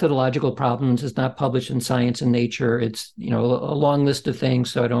methodological problems is not published in Science and Nature. It's, a long list of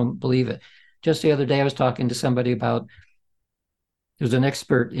things, so I don't believe it. Just the other day, I was talking to somebody who's an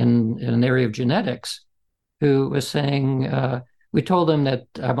expert in an area of genetics, who was saying, we told him that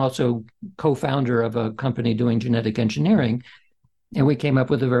I'm also co-founder of a company doing genetic engineering, and we came up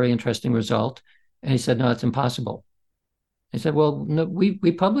with a very interesting result. And he said, no, it's impossible. I said, well, no, we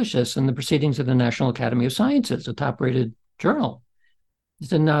publish this in the Proceedings of the National Academy of Sciences, a top-rated journal. He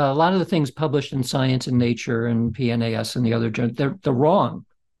said, no, a lot of the things published in Science and Nature and PNAS and the other journals, they're wrong.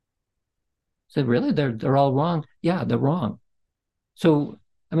 I said, really? They're all wrong? Yeah, they're wrong. So,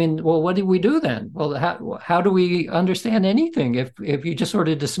 well, what do we do then? Well, how do we understand anything if you just sort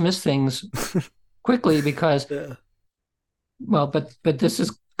of dismiss things quickly because, well, but this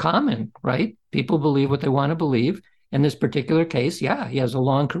is common, right? People believe what they want to believe. In this particular case, yeah, he has a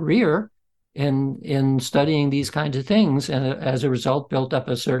long career in studying these kinds of things, and as a result, built up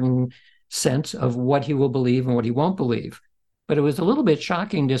a certain sense of what he will believe and what he won't believe. But it was a little bit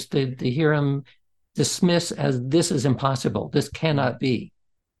shocking just to hear him dismiss as this is impossible, this cannot be.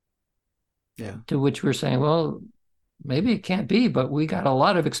 Yeah. To which we're saying, well, maybe it can't be, but we got a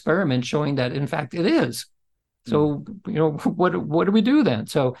lot of experiments showing that in fact it is. So, what do we do then?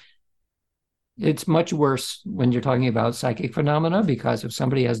 So it's much worse when you're talking about psychic phenomena, because if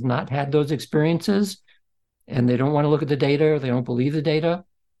somebody has not had those experiences and they don't want to look at the data, or they don't believe the data,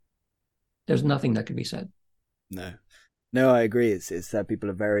 there's nothing that can be said. No, I agree. It's that people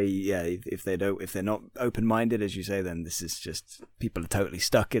are very, if they're not open-minded, as you say, then this is just, people are totally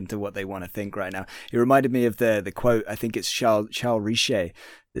stuck into what they want to think right now. It reminded me of the quote, I think it's Charles Richet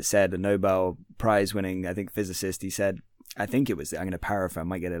that said, a Nobel Prize winning, I think, physicist. He said, I think it was, I'm going to paraphrase, I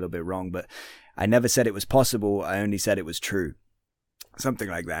might get it a little bit wrong, but I never said it was possible, I only said it was true. Something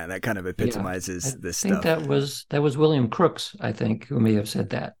like that. That kind of epitomizes this stuff. I think that was William Crookes, I think, who may have said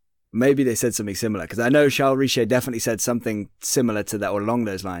that. Maybe they said something similar, because I know Charles Richet definitely said something similar to that or along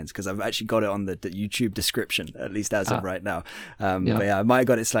those lines, because I've actually got it on the YouTube description, at least as of right now. But yeah, I might have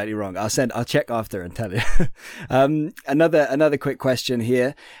got it slightly wrong. I'll check after and tell you. Another quick question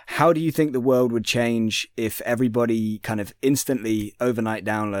here. How do you think the world would change if everybody kind of instantly overnight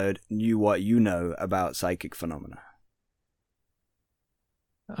download knew what you know about psychic phenomena?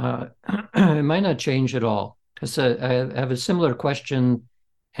 It might not change at all, because I have a similar question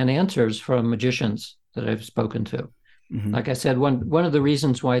and answers from magicians that I've spoken to. Mm-hmm. Like I said, one of the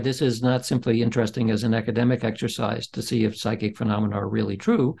reasons why this is not simply interesting as an academic exercise to see if psychic phenomena are really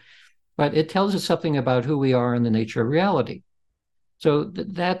true, but it tells us something about who we are and the nature of reality. So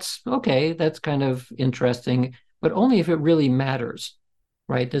that's okay, that's kind of interesting, but only if it really matters,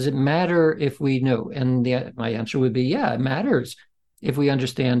 right? Does it matter if we know? And my answer would be, yeah, it matters if we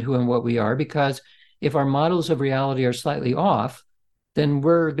understand who and what we are, because if our models of reality are slightly off, then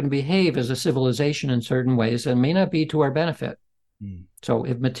we're going to behave as a civilization in certain ways that may not be to our benefit. So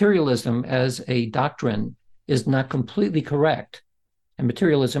if materialism as a doctrine is not completely correct, and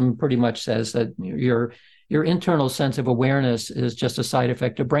materialism pretty much says that your internal sense of awareness is just a side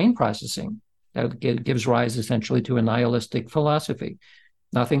effect of brain processing, that gives rise essentially to a nihilistic philosophy.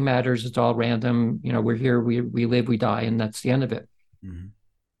 Nothing matters, it's all random, we're here, we live, we die, and that's the end of it. Mm-hmm.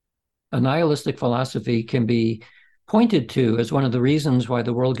 A nihilistic philosophy can be pointed to as one of the reasons why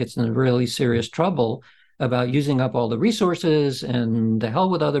the world gets in really serious trouble about using up all the resources and the hell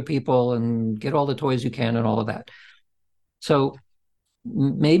with other people and get all the toys you can and all of that. So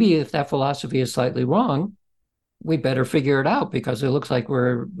maybe if that philosophy is slightly wrong, we better figure it out, because it looks like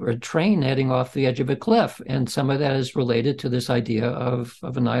we're a train heading off the edge of a cliff. And some of that is related to this idea of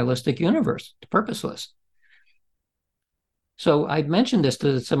a nihilistic universe, purposeless. So I mentioned this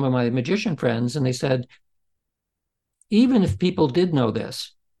to some of my magician friends, and they said, even if people did know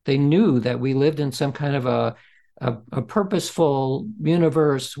this, they knew that we lived in some kind of a purposeful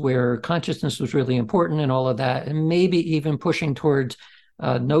universe where consciousness was really important and all of that, and maybe even pushing towards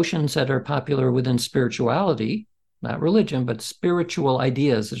notions that are popular within spirituality, not religion, but spiritual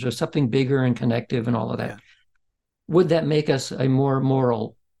ideas. There's something bigger and connective and all of that. Yeah. Would that make us a more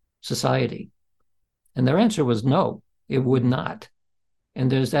moral society? And their answer was no, it would not. And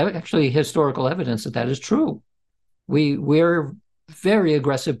there's actually historical evidence that is true. We're very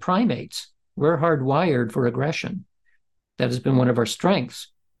aggressive primates. We're hardwired for aggression. That has been one of our strengths.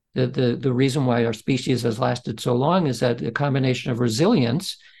 The reason why our species has lasted so long is that a combination of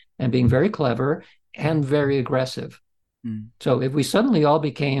resilience and being very clever and very aggressive. So if we suddenly all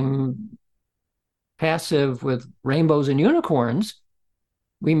became passive with rainbows and unicorns,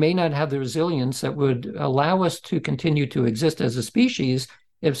 we may not have the resilience that would allow us to continue to exist as a species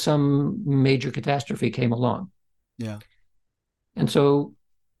if some major catastrophe came along. Yeah. And so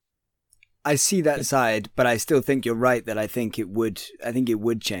I see that side, but I still think you're right that I think it would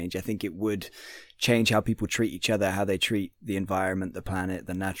change. I think it would change how people treat each other, how they treat the environment, the planet,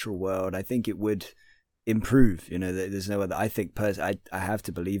 the natural world. I think it would improve. There's no other. I think I have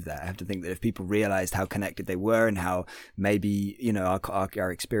to believe that. I have to think that if people realized how connected they were and how maybe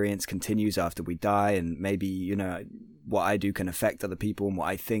our experience continues after we die, and maybe what I do can affect other people, and what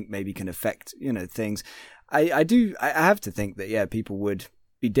I think maybe can affect things. I have to think that people would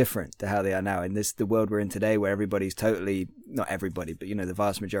be different to how they are now in the world we're in today, where everybody's totally, not everybody, but the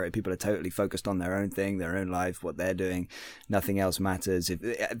vast majority of people are totally focused on their own thing, their own life, what they're doing. Nothing else matters. If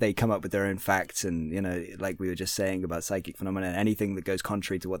they come up with their own facts, and like we were just saying about psychic phenomena, anything that goes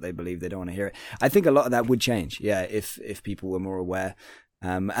contrary to what they believe, they don't want to hear it. I think a lot of that would change, if people were more aware.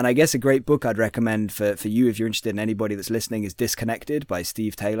 And I guess a great book I'd recommend for you, if you're interested, in anybody that's listening, is Disconnected by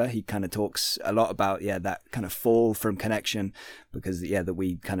Steve Taylor. He kind of talks a lot about, that kind of fall from connection, because, that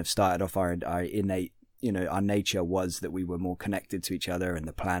we kind of started off our innate, our nature was that we were more connected to each other and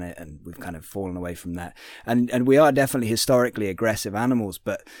the planet, and we've kind of fallen away from that. And we are definitely historically aggressive animals,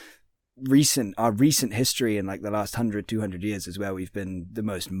 but our recent history in like the last 100-200 years is where we've been the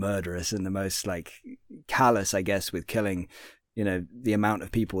most murderous and the most like callous, I guess, with killing the amount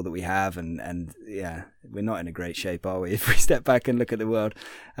of people that we have, and we're not in a great shape, are we, if we step back and look at the world?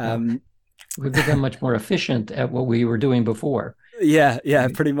 We've become much more efficient at what we were doing before.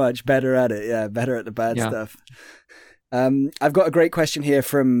 Pretty much better at it. Better at the bad stuff. I've got a great question here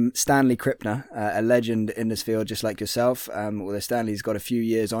from Stanley Krippner, a legend in this field, just like yourself. Although Stanley's got a few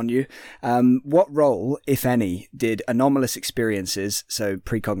years on you. What role, if any, did anomalous experiences, so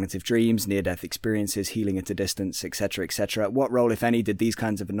precognitive dreams, near-death experiences, healing at a distance, etc., what role, if any, did these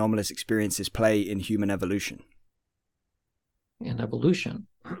kinds of anomalous experiences play in human evolution? In evolution?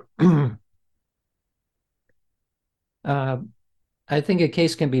 I think a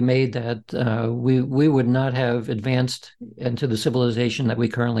case can be made that we would not have advanced into the civilization that we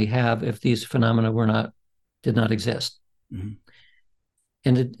currently have if these phenomena did not exist.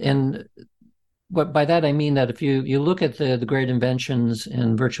 Mm-hmm. And what by that I mean that if you look at the great inventions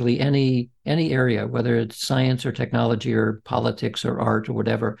in virtually any area, whether it's science or technology or politics or art or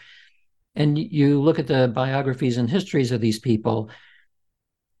whatever, and you look at the biographies and histories of these people,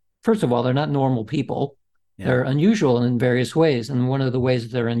 first of all, they're not normal people. Yeah. They're unusual in various ways. And one of the ways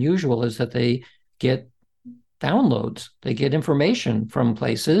that they're unusual is that they get downloads. They get information from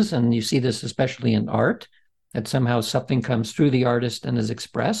places. And you see this especially in art, that somehow something comes through the artist and is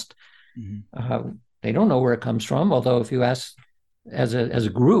expressed. Mm-hmm. They don't know where it comes from. Although if you ask, as a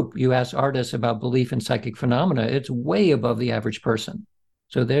group, you ask artists about belief in psychic phenomena, it's way above the average person.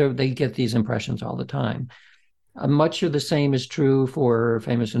 So they get these impressions all the time. Much of the same is true for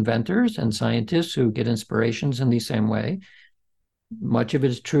famous inventors and scientists who get inspirations in the same way. Much of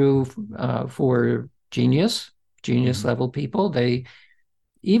it is true for genius mm-hmm. level people.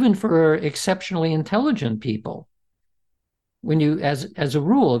 Even for exceptionally intelligent people. When you, as a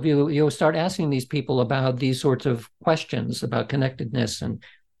rule, if you start asking these people about these sorts of questions about connectedness and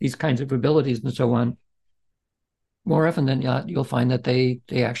these kinds of abilities and so on, more often than not, you'll find that they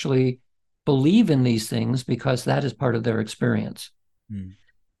actually believe in these things because that is part of their experience. Mm.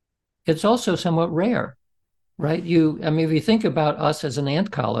 It's also somewhat rare, right? If you think about us as an ant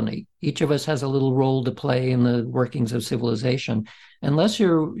colony, each of us has a little role to play in the workings of civilization. Unless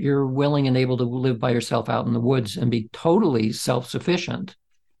you're willing and able to live by yourself out in the woods and be totally self-sufficient,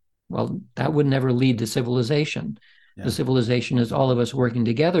 well, that would never lead to civilization. Yeah. The civilization is all of us working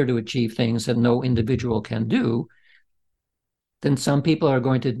together to achieve things that no individual can do. Then some people are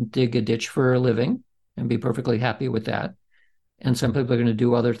going to dig a ditch for a living and be perfectly happy with that. And some people are going to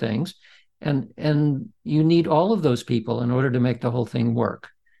do other things. And you need all of those people in order to make the whole thing work.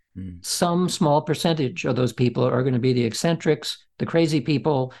 Mm. Some small percentage of those people are going to be the eccentrics, the crazy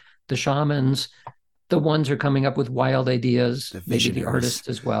people, the shamans, the ones who are coming up with wild ideas, maybe the artists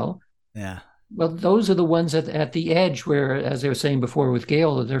as well. Yeah. Well, those are the ones at the edge where, as I was saying before with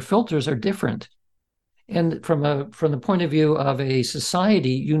Gail, their filters are different. And from the point of view of a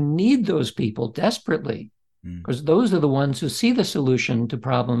society, you need those people desperately, because those are the ones who see the solution to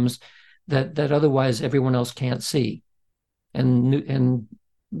problems that otherwise everyone else can't see. And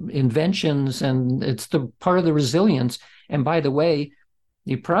inventions, and it's the part of the resilience. And by the way,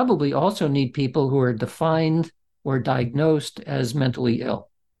 you probably also need people who are defined or diagnosed as mentally ill,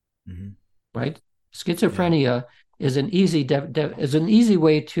 right? Schizophrenia is an easy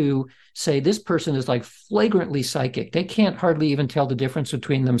way to say this person is like flagrantly psychic. They can't hardly even tell the difference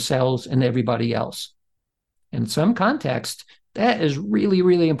between themselves and everybody else. In some context, that is really,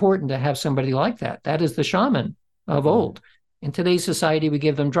 really important to have somebody like that. That is the shaman of old. In today's society, we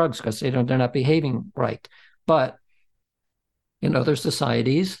give them drugs because they're not behaving right. But in other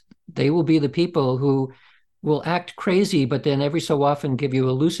societies, they will be the people who will act crazy, but then every so often give you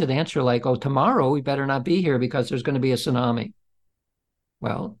a lucid answer like, oh, tomorrow we better not be here because there's going to be a tsunami.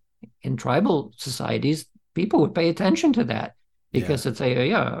 Well, in tribal societies, people would pay attention to that because they'd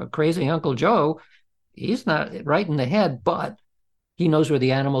say, crazy Uncle Joe, he's not right in the head, but he knows where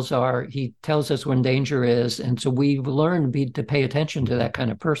the animals are. He tells us when danger is. And so we've learned to pay attention to that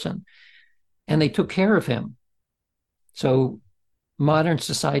kind of person. And they took care of him. So modern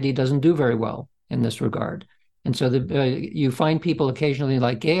society doesn't do very well in this regard. And so you find people occasionally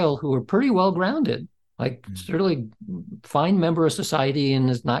like Gail who are pretty well grounded, like certainly fine member of society and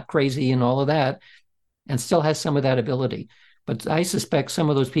is not crazy and all of that, and still has some of that ability. But I suspect some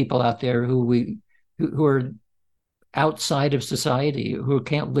of those people out there who are outside of society, who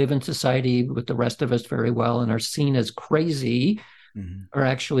can't live in society with the rest of us very well and are seen as crazy, are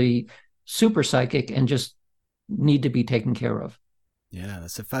actually super psychic and just need to be taken care of. Yeah,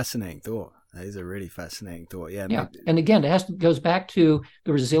 that's a fascinating thought. That is a really fascinating thought. Yeah. Yeah. And again, goes back to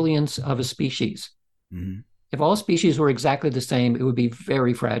the resilience of a species. If all species were exactly the same, it would be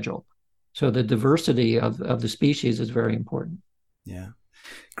very fragile. So the diversity of the species is very important. Yeah.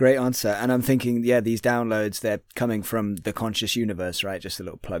 Great answer. And I'm thinking, these downloads, they're coming from The Conscious Universe, right? Just a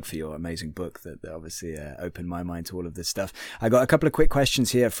little plug for your amazing book that obviously opened my mind to all of this stuff. I got a couple of quick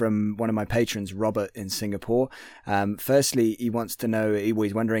questions here from one of my patrons, Robert in Singapore. Firstly, he wants to know,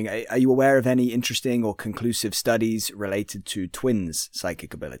 he's wondering, are you aware of any interesting or conclusive studies related to twins'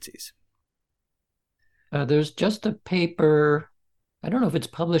 psychic abilities? There's just a paper, I don't know if it's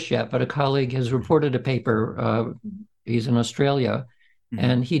published yet, but a colleague has reported a paper. He's in Australia.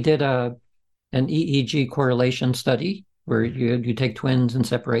 And he did an EEG correlation study where you take twins and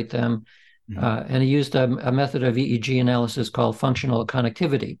separate them. And he used a method of EEG analysis called functional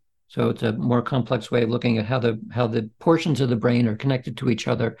connectivity. So it's a more complex way of looking at how the portions of the brain are connected to each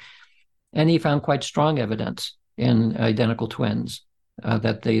other. And he found quite strong evidence in identical twins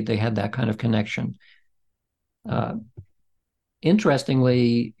that they had that kind of connection.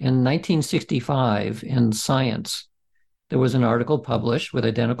 Interestingly, in 1965 in Science, there was an article published with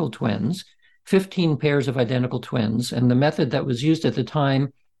identical twins, 15 pairs of identical twins, and the method that was used at the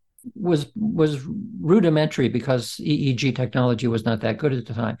time was rudimentary because EEG technology was not that good at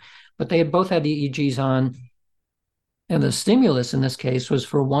the time. But they had both had EEGs on, and the stimulus in this case was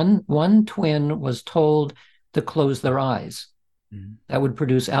for one twin was told to close their eyes. That would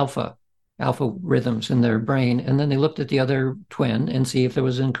produce alpha rhythms in their brain, and then they looked at the other twin and see if there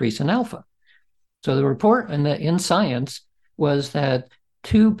was an increase in alpha. So the report in Science was that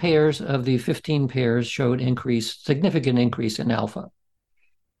 2 pairs of the 15 pairs showed significant increase in alpha.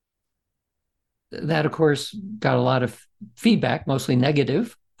 That, of course, got a lot of feedback, mostly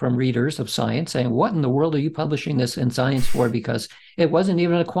negative, from readers of Science saying, what in the world are you publishing this in Science for? Because it wasn't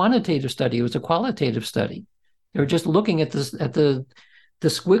even a quantitative study, it was a qualitative study. They were just looking at the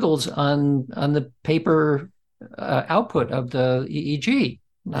squiggles on the paper output of the EEG.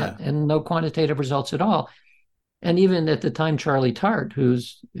 And no quantitative results at all. And even at the time, Charlie Tart,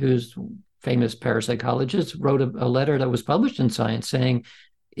 who's famous parapsychologist, wrote a letter that was published in Science saying,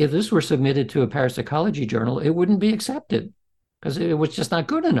 if this were submitted to a parapsychology journal, it wouldn't be accepted because it was just not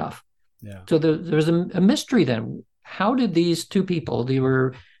good enough. So there's a mystery then. How did these 2 people, they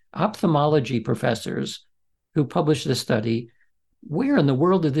were ophthalmology professors who published this study, where in the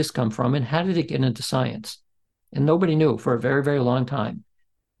world did this come from and how did it get into Science? And nobody knew for a very, very long time.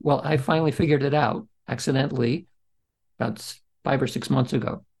 Well, I finally figured it out accidentally about 5 or 6 months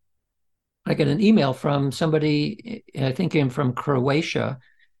ago. I got an email from somebody, I think from Croatia,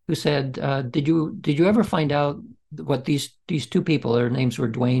 who said, did you ever find out what these 2 people, their names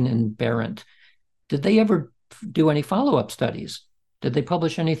were Dwayne and Barrett, did they ever do any follow-up studies? Did they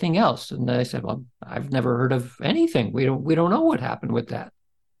publish anything else? And I said, well, I've never heard of anything. We don't know what happened with that.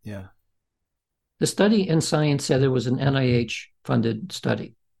 Yeah. The study in Science said it was an NIH-funded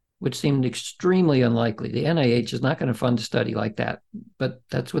study, which seemed extremely unlikely. The NIH is not going to fund a study like that, but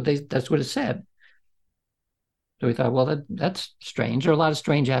that's what it said. So we thought, well, that's strange. There are a lot of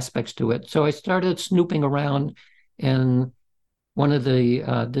strange aspects to it. So I started snooping around in one of the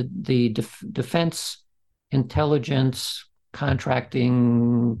Defense Intelligence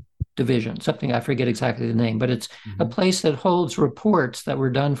Contracting Division, something I forget exactly the name, but it's a place that holds reports that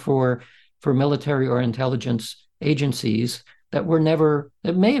were done for military or intelligence agencies that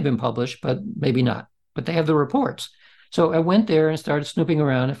may have been published, but maybe not. But they have the reports. So I went there and started snooping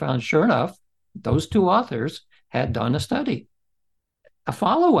around and found, sure enough, those 2 authors had done a study, a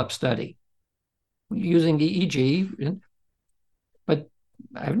follow-up study using EEG. But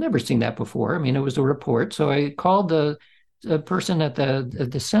I've never seen that before. I mean, it was a report. So I called the person at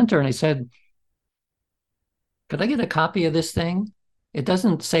the center and I said, could I get a copy of this thing? It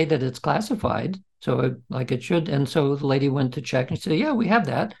doesn't say that it's classified. So it should. And so the lady went to check and she said, yeah, we have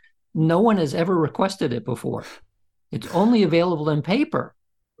that. No one has ever requested it before. It's only available in paper,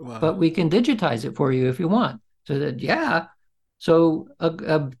 but we can digitize it for you if you want. So that, yeah. So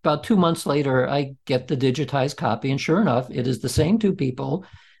about 2 months later, I get the digitized copy. And sure enough, it is the same 2 people.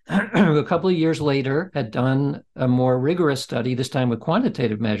 A couple of years later, had done a more rigorous study, this time with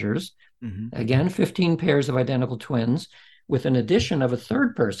quantitative measures. Again, 15 pairs of identical twins with an addition of a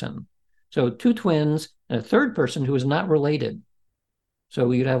third person. So 2 twins and a third person who is not related.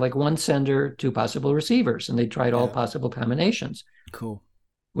 So you'd have like one sender, two possible receivers, and they tried all possible combinations. Cool.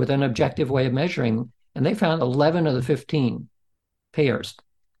 With an objective way of measuring, and they found 11 of the 15 pairs,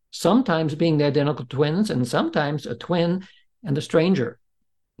 sometimes being the identical twins, and sometimes a twin and a stranger,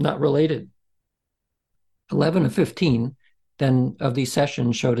 not related. 11 of 15 then of these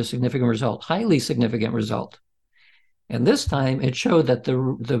sessions showed a significant result, highly significant result. And this time it showed that the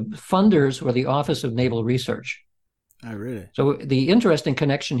funders were the Office of Naval Research. Oh, really? So the interesting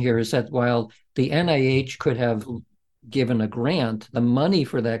connection here is that while the NIH could have given a grant, the money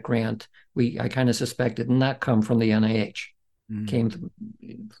for that grant, I kind of suspect did not come from the NIH. Came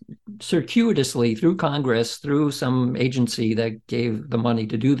circuitously through Congress, through some agency that gave the money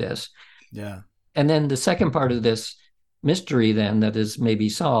to do this. Yeah. And then the second part of this mystery then that is maybe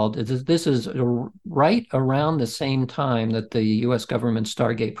solved is this is right around the same time that the US government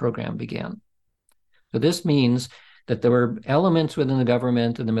Stargate program began. So this means that there were elements within the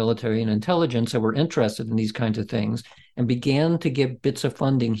government and the military and intelligence that were interested in these kinds of things and began to give bits of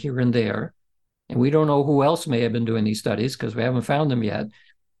funding here and there. And we don't know who else may have been doing these studies because we haven't found them yet.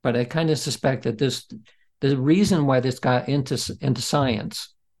 But I kind of suspect that the reason why this got into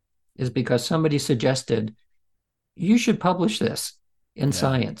science is because somebody suggested you should publish this in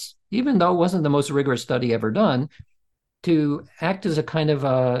science, even though it wasn't the most rigorous study ever done, to act as a kind of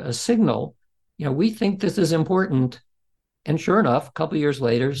a signal. We think this is important. And sure enough, a couple of years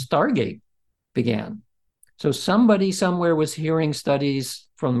later, Stargate began. So somebody somewhere was hearing studies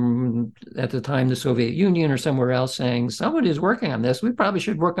from, at the time, the Soviet Union or somewhere else saying, somebody's working on this. We probably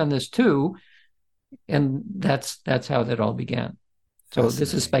should work on this too. And that's how that all began. So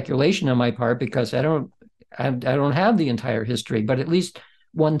this is speculation on my part because I don't have the entire history, but at least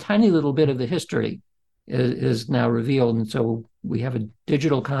one tiny little bit of the history is now revealed. And so we have a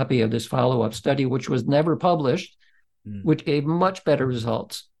digital copy of this follow-up study, which was never published, which gave much better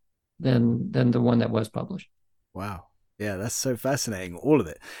results than the one that was published. Wow. Yeah, that's so fascinating, all of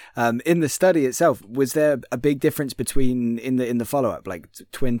it. In the study itself, was there a big difference between in the follow-up, like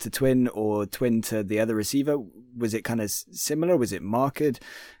twin to twin or twin to the other receiver? Was it kind of similar? Was it marked? It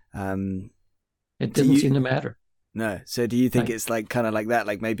didn't seem to matter. No. So do you think it's like kind of like that?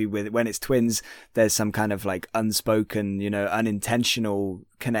 Like maybe when it's twins, there's some kind of like unspoken, unintentional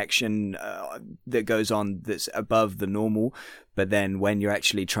connection that goes on that's above the normal. But then when you're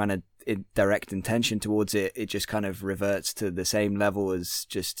actually trying to direct intention towards it, it just kind of reverts to the same level as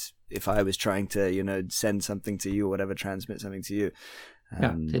just if I was trying to, send something to you or whatever, transmit something to you.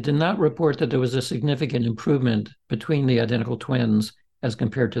 They did not report that there was a significant improvement between the identical twins as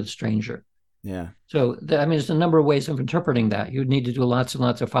compared to the stranger. Yeah. So, there's a number of ways of interpreting that. You'd need to do lots and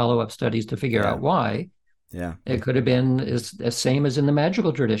lots of follow-up studies to figure out why. Yeah. It could have been as same as in the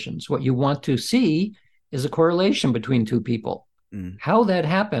magical traditions. What you want to see is a correlation between two people. How that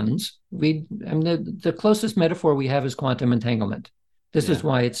happens, the closest metaphor we have is quantum entanglement. This is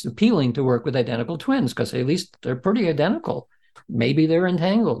why it's appealing to work with identical twins, because at least they're pretty identical. Maybe they're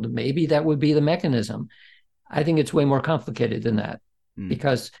entangled. Maybe that would be the mechanism. I think it's way more complicated than that,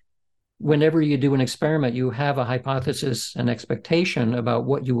 because whenever you do an experiment, you have a hypothesis and expectation about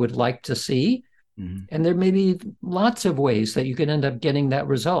what you would like to see. And there may be lots of ways that you could end up getting that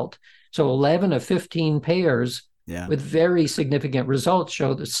result. So 11 of 15 pairs with very significant results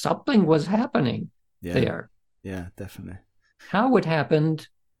show that something was happening there. Yeah, definitely. How it happened,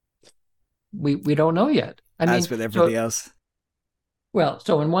 we don't know yet. As with everything else. Well,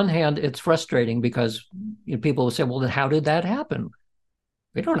 so on one hand, it's frustrating because people will say, well, how did that happen?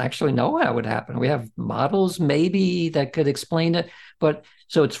 We don't actually know how it happened. We have models maybe that could explain it. But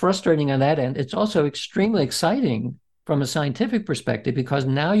so it's frustrating on that end. It's also extremely exciting from a scientific perspective because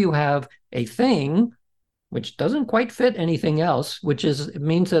now you have a thing which doesn't quite fit anything else, it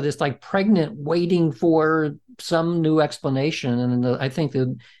means that it's like pregnant waiting for some new explanation. And I think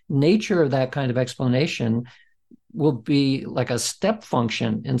the nature of that kind of explanation will be like a step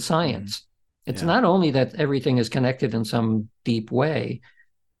function in science. It's not only that everything is connected in some deep way,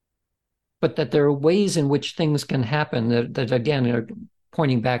 but that there are ways in which things can happen that again, are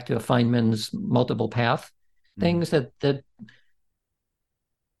pointing back to Feynman's multiple path things that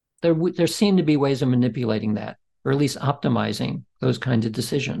there seem to be ways of manipulating that, or at least optimizing those kinds of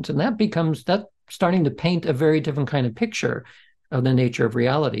decisions. And that's starting to paint a very different kind of picture of the nature of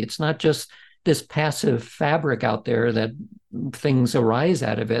reality. It's not just this passive fabric out there that things arise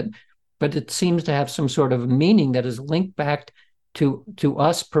out of it, but it seems to have some sort of meaning that is linked back to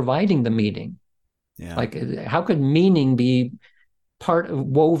us providing the meaning. Yeah. Like, how could meaning be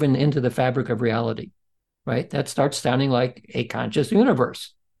woven into the fabric of reality, right? That starts sounding like a conscious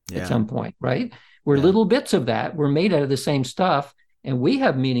universe at some point, right? Where little bits of that were made out of the same stuff, and we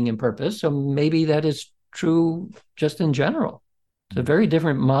have meaning and purpose. So maybe that is true just in general. It's a very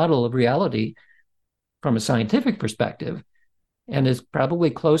different model of reality from a scientific perspective, and is probably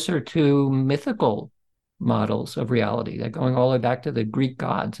closer to mythical models of reality, that going all the way back to the Greek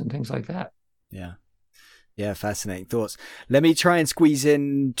gods and things like that. Yeah. Yeah, fascinating thoughts. Let me try and squeeze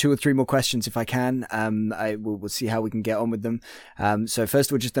in 2 or 3 more questions if I can. We'll see how we can get on with them. So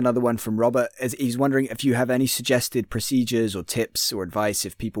first of all, just another one from Robert. He's wondering if you have any suggested procedures or tips or advice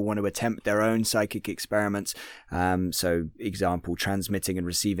if people want to attempt their own psychic experiments. So example, transmitting and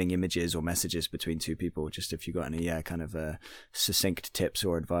receiving images or messages between 2 people. Just if you got any kind of succinct tips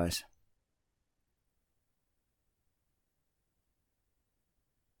or advice.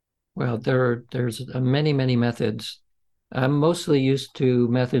 Well, there's many, many methods. I'm mostly used to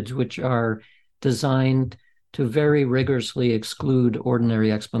methods which are designed to very rigorously exclude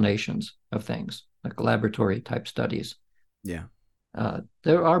ordinary explanations of things, like laboratory type studies. Yeah.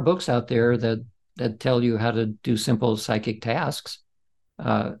 There are books out there that tell you how to do simple psychic tasks.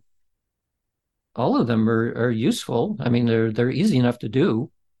 All of them are useful. I mean, they're easy enough to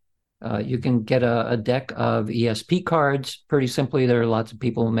do. You can get a deck of ESP cards pretty simply. There are lots of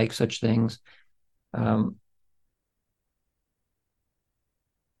people who make such things. One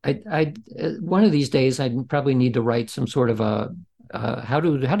of these days, I probably need to write some sort of how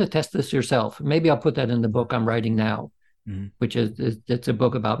to test this yourself. Maybe I'll put that in the book I'm writing now, which it's a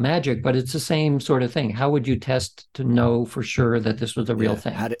book about magic, but it's the same sort of thing. How would you test to know for sure that this was a real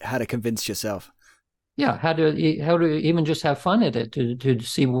thing? How to convince yourself. Yeah, how to even just have fun at it to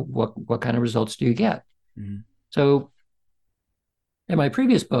see what kind of results do you get. So in my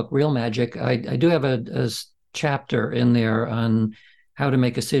previous book, Real Magic, I do have a chapter in there on how to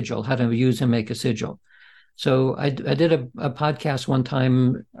make a sigil, how to use and make a sigil. So I did a podcast one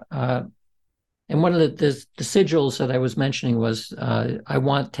time, and one of the sigils that I was mentioning was I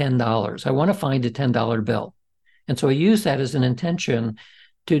want $10. I want to find a $10 bill. And so I used that as an intention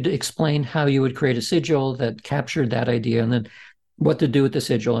to explain how you would create a sigil that captured that idea, and then what to do with the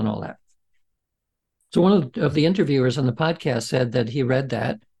sigil and all that. So one of the interviewers on the podcast said that he read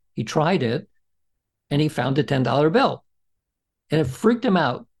that, he tried it, and he found a $10 bill. And it freaked him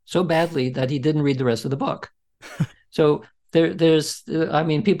out so badly that he didn't read the rest of the book. So there's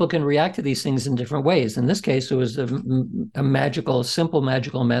people can react to these things in different ways. In this case, it was a simple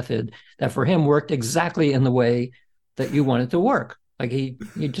magical method that for him worked exactly in the way that you want it to work. Like he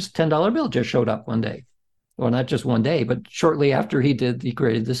just $10 bill just showed up one day. Well, not just one day, but shortly after he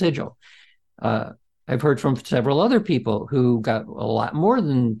created the sigil. I've heard from several other people who got a lot more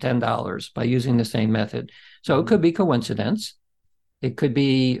than $10 by using the same method. So it could be coincidence. It could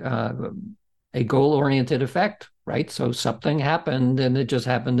be a goal-oriented effect, right? So something happened and it just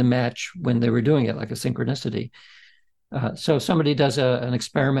happened to match when they were doing it, like a synchronicity. So somebody does an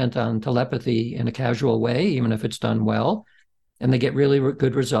experiment on telepathy in a casual way, even if it's done well, and they get really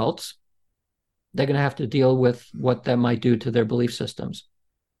good results, they're going to have to deal with what that might do to their belief systems,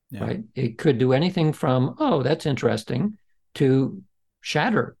 right? It could do anything from, oh, that's interesting, to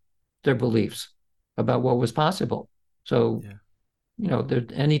shatter their beliefs about what was possible. So,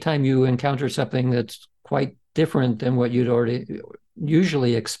 anytime you encounter something that's quite different than what you'd already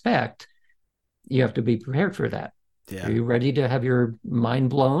usually expect, you have to be prepared for that. Yeah. Are you ready to have your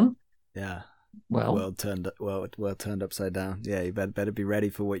mind blown? Yeah. Well, world turned upside down. Yeah, you better be ready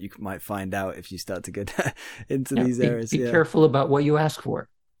for what you might find out if you start to get into these areas. Be careful about what you ask for.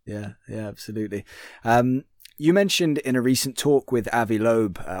 Yeah, absolutely. You mentioned in a recent talk with Avi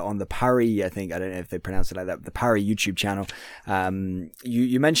Loeb on the Parry, I don't know if they pronounce it like that, the Parry YouTube channel.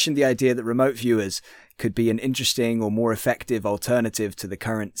 You mentioned the idea that remote viewers could be an interesting or more effective alternative to the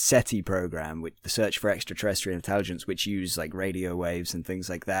current SETI program, the Search for Extraterrestrial Intelligence, which use like radio waves and things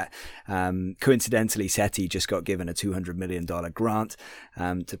like that. Coincidentally, SETI just got given a $200 million grant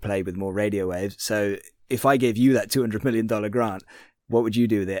to play with more radio waves. So if I gave you that $200 million grant, what would you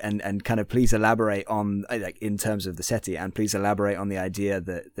do with it? And kind of please elaborate on, like, in terms of the SETI, and please elaborate on the idea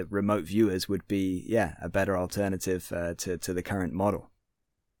that remote viewers would be, a better alternative to the current model.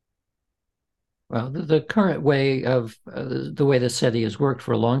 Well, the current way of the way the SETI has worked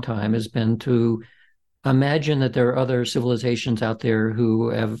for a long time has been to imagine that there are other civilizations out there who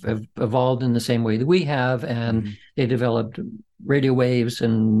have evolved in the same way that we have, and they developed radio waves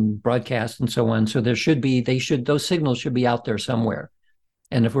and broadcasts and so on. So those signals should be out there somewhere.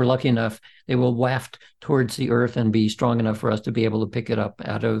 And if we're lucky enough, they will waft towards the Earth and be strong enough for us to be able to pick it up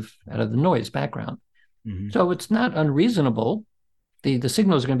out of the noise background. So it's not unreasonable. The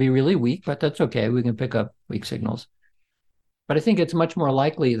signals are going to be really weak, but that's okay. We can pick up weak signals. But I think it's much more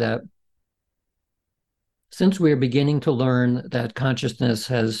likely that since we're beginning to learn that consciousness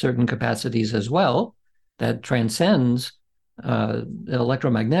has certain capacities as well that transcends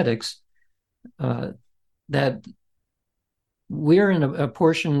electromagnetics, that we're in a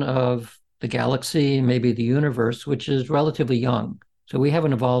portion of the galaxy, maybe the universe, which is relatively young. So we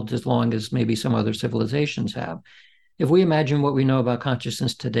haven't evolved as long as maybe some other civilizations have. If we imagine what we know about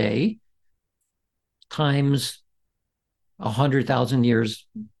consciousness today, times 100,000 years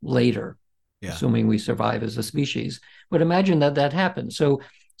later, assuming we survive as a species, but imagine that happens. So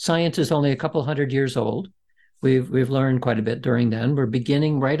science is only a couple hundred years old. We've learned quite a bit during then. We're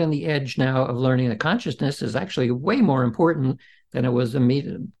beginning right on the edge now of learning that consciousness is actually way more important than it was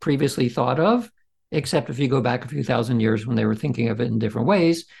previously thought of, except if you go back a few thousand years when they were thinking of it in different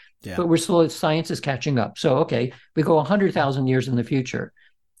ways. Yeah. But science is catching up. So, okay, we go 100,000 years in the future,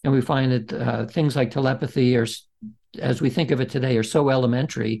 and we find that things like telepathy, or as we think of it today, are so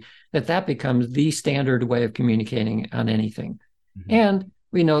elementary that becomes the standard way of communicating on anything. Mm-hmm. And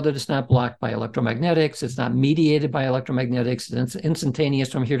we know that it's not blocked by electromagnetics. It's not mediated by electromagnetics. It's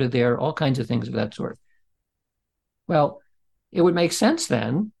instantaneous from here to there, all kinds of things of that sort. Well, it would make sense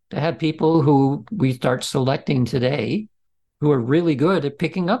then to have people who we start selecting today who are really good at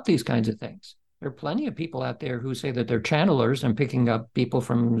picking up these kinds of things. There are plenty of people out there who say that they're channelers and picking up people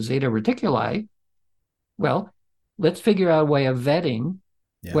from Zeta Reticuli. Well, let's figure out a way of vetting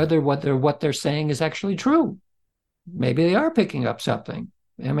whether what they're saying is actually true. Maybe they are picking up something.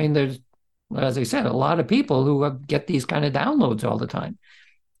 I mean, there's, as I said, a lot of people who get these kind of downloads all the time.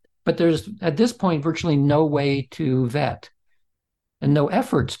 But there's, at this point, virtually no way to vet and no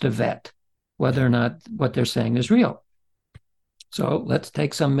efforts to vet whether or not what they're saying is real. So let's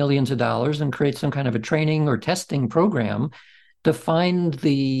take some millions of dollars and create some kind of a training or testing program to find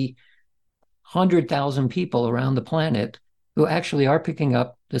the 100,000 people around the planet who actually are picking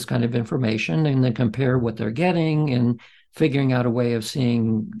up this kind of information, and then compare what they're getting and figuring out a way of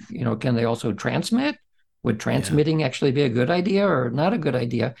seeing, can they also transmit? Would transmitting actually be a good idea or not a good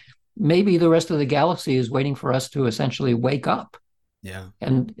idea? Maybe the rest of the galaxy is waiting for us to essentially wake up. Yeah.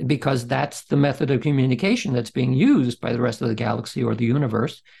 And because that's the method of communication that's being used by the rest of the galaxy or the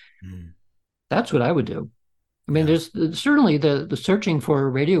universe, that's what I would do. I mean, there's certainly the searching for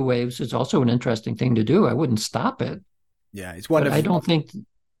radio waves is also an interesting thing to do. I wouldn't stop it. Yeah, it's one. But I don't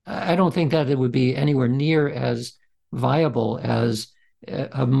think that it would be anywhere near as viable as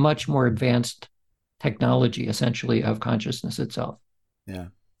a much more advanced technology, essentially, of consciousness itself. Yeah.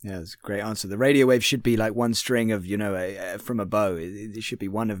 Yeah, that's a great answer. The radio wave should be like one string of, from a bow. It should be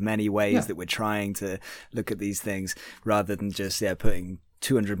one of many ways that we're trying to look at these things, rather than just putting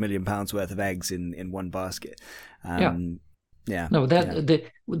 200 million pounds worth of eggs in one basket. No,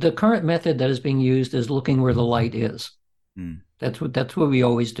 the current method that is being used is looking where the light is. That's what we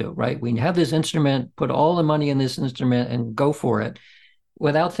always do, right? We have this instrument, put all the money in this instrument and go for it,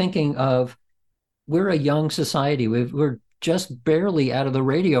 without thinking of, we're a young society. We're just barely out of the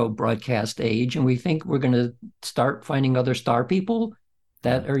radio broadcast age, and we think we're going to start finding other star people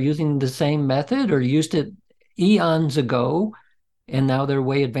that are using the same method or used it eons ago, and now they're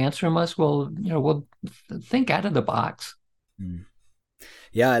way advanced from us. Well, we'll think out of the box.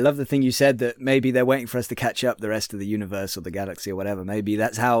 Yeah, I love the thing you said, that maybe they're waiting for us to catch up the rest of the universe or the galaxy or whatever. Maybe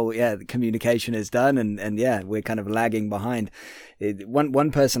that's how, the communication is done. And we're kind of lagging behind.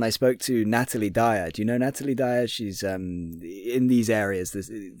 One person I spoke to, Natalie Dyer. Do you know Natalie Dyer? She's in these areas,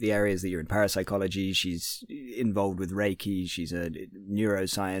 the areas that you're in, parapsychology. She's involved with Reiki. She's a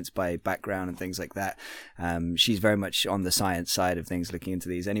neuroscience by background and things like that. She's very much on the science side of things, looking into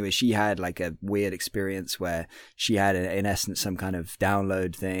these. Anyway, she had like a weird experience where she had, in essence, some kind of download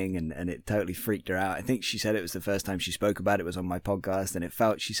thing, and it totally freaked her out. I think she said it was the first time she spoke about it was on my podcast,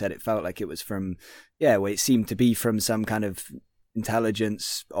 and she said it felt like it was from, it seemed to be from some kind of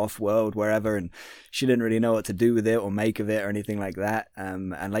intelligence off-world, wherever, and she didn't really know what to do with it or make of it or anything like that.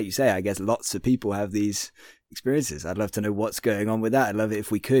 And like you say, I guess lots of people have these experiences. I'd love to know what's going on with that. I'd love it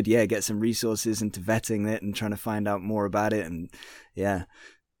if we could, get some resources into vetting it and trying to find out more about it. And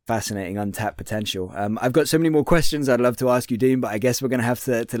fascinating untapped potential. I've got so many more questions I'd love to ask you, Dean, but I guess we're going to have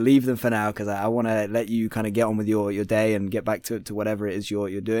to leave them for now, because I want to let you kind of get on with your day and get back to whatever it is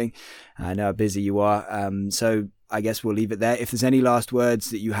you're doing. I know how busy you are. So I guess we'll leave it there. If there's any last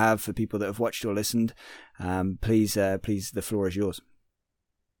words that you have for people that have watched or listened, please, the floor is yours.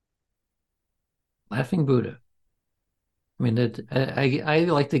 Laughing Buddha. I mean, I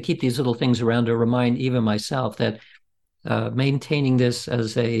like to keep these little things around to remind even myself that maintaining this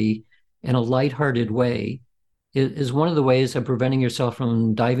in a lighthearted way is one of the ways of preventing yourself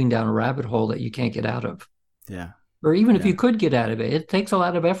from diving down a rabbit hole that you can't get out of. Yeah. Or even if you could get out of it, it takes a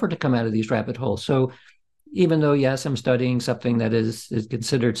lot of effort to come out of these rabbit holes. So even though, yes, I'm studying something that is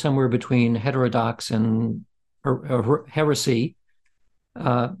considered somewhere between heterodox and heresy,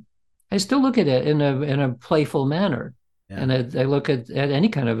 uh, I still look at it in a playful manner. Yeah. And I look at any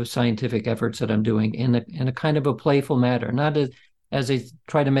kind of scientific efforts that I'm doing in a kind of a playful manner, not as I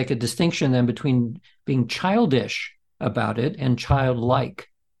try to make a distinction then between being childish about it and childlike.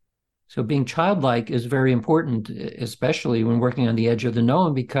 So being childlike is very important, especially when working on the edge of the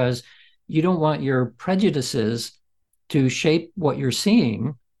known, because you don't want your prejudices to shape what you're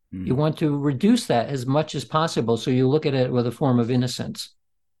seeing. You want to reduce that as much as possible. So you look at it with a form of innocence.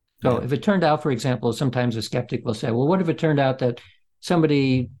 So if it turned out, for example, sometimes a skeptic will say, well, what if it turned out that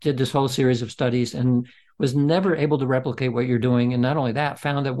somebody did this whole series of studies and was never able to replicate what you're doing? And not only that,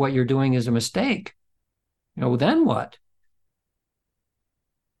 found that what you're doing is a mistake. Then what?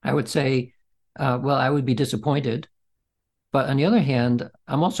 I would say, well, I would be disappointed. But on the other hand,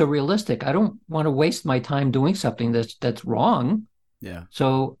 I'm also realistic. I don't want to waste my time doing something that's wrong. Yeah.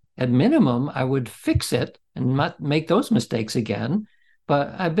 So at minimum, I would fix it and not make those mistakes again.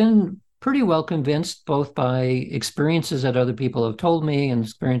 But I've been pretty well convinced, both by experiences that other people have told me and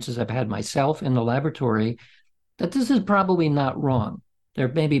experiences I've had myself in the laboratory, that this is probably not wrong. There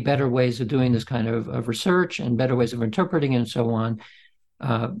may be better ways of doing this kind of research and better ways of interpreting and so on.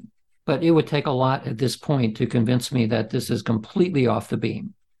 But it would take a lot at this point to convince me that this is completely off the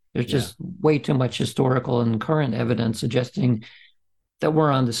beam. There's just way too much historical and current evidence suggesting that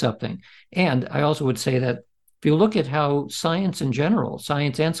we're onto something. And I also would say that if you look at how science in general,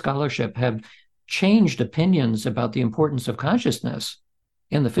 science and scholarship have changed opinions about the importance of consciousness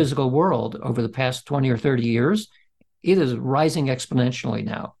in the physical world over the past 20 or 30 years, it is rising exponentially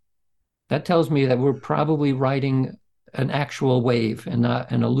now. That tells me that we're probably riding an actual wave and not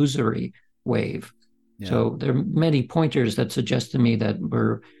an illusory wave. Yeah. So there are many pointers that suggest to me that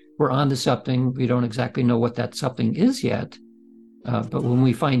we're onto something. We don't exactly know what that something is yet. But when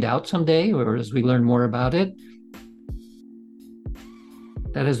we find out someday, or as we learn more about it,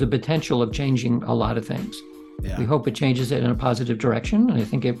 that has the potential of changing a lot of things. Yeah. We hope it changes it in a positive direction, and I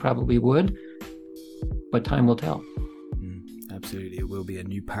think it probably would, but time will tell. Absolutely, it will be a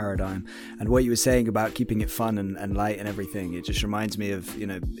new paradigm. And what you were saying about keeping it fun and light and everything, it just reminds me of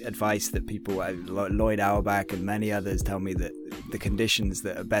advice that people, Lloyd Auerbach and many others, tell me that the conditions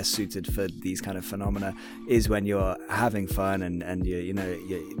that are best suited for these kind of phenomena is when you're having fun and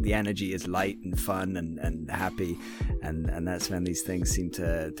the energy is light and fun and happy, and that's when these things seem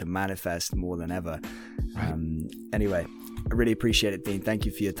to manifest more than ever. Right. Anyway, I really appreciate it, Dean. Thank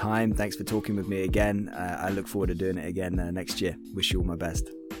you for your time. Thanks for talking with me again. I look forward to doing it again next year. Wish you all my best.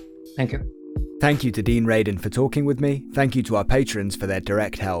 Thank you. Thank you to Dean Radin for talking with me. Thank you to our patrons for their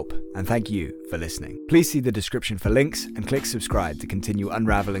direct help. And thank you for listening. Please see the description for links and click subscribe to continue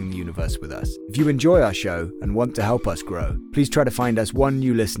unraveling the universe with us. If you enjoy our show and want to help us grow, please try to find us one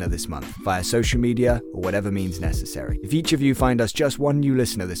new listener this month via social media or whatever means necessary. If each of you find us just one new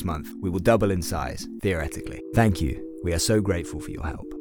listener this month, we will double in size, theoretically. Thank you. We are so grateful for your help.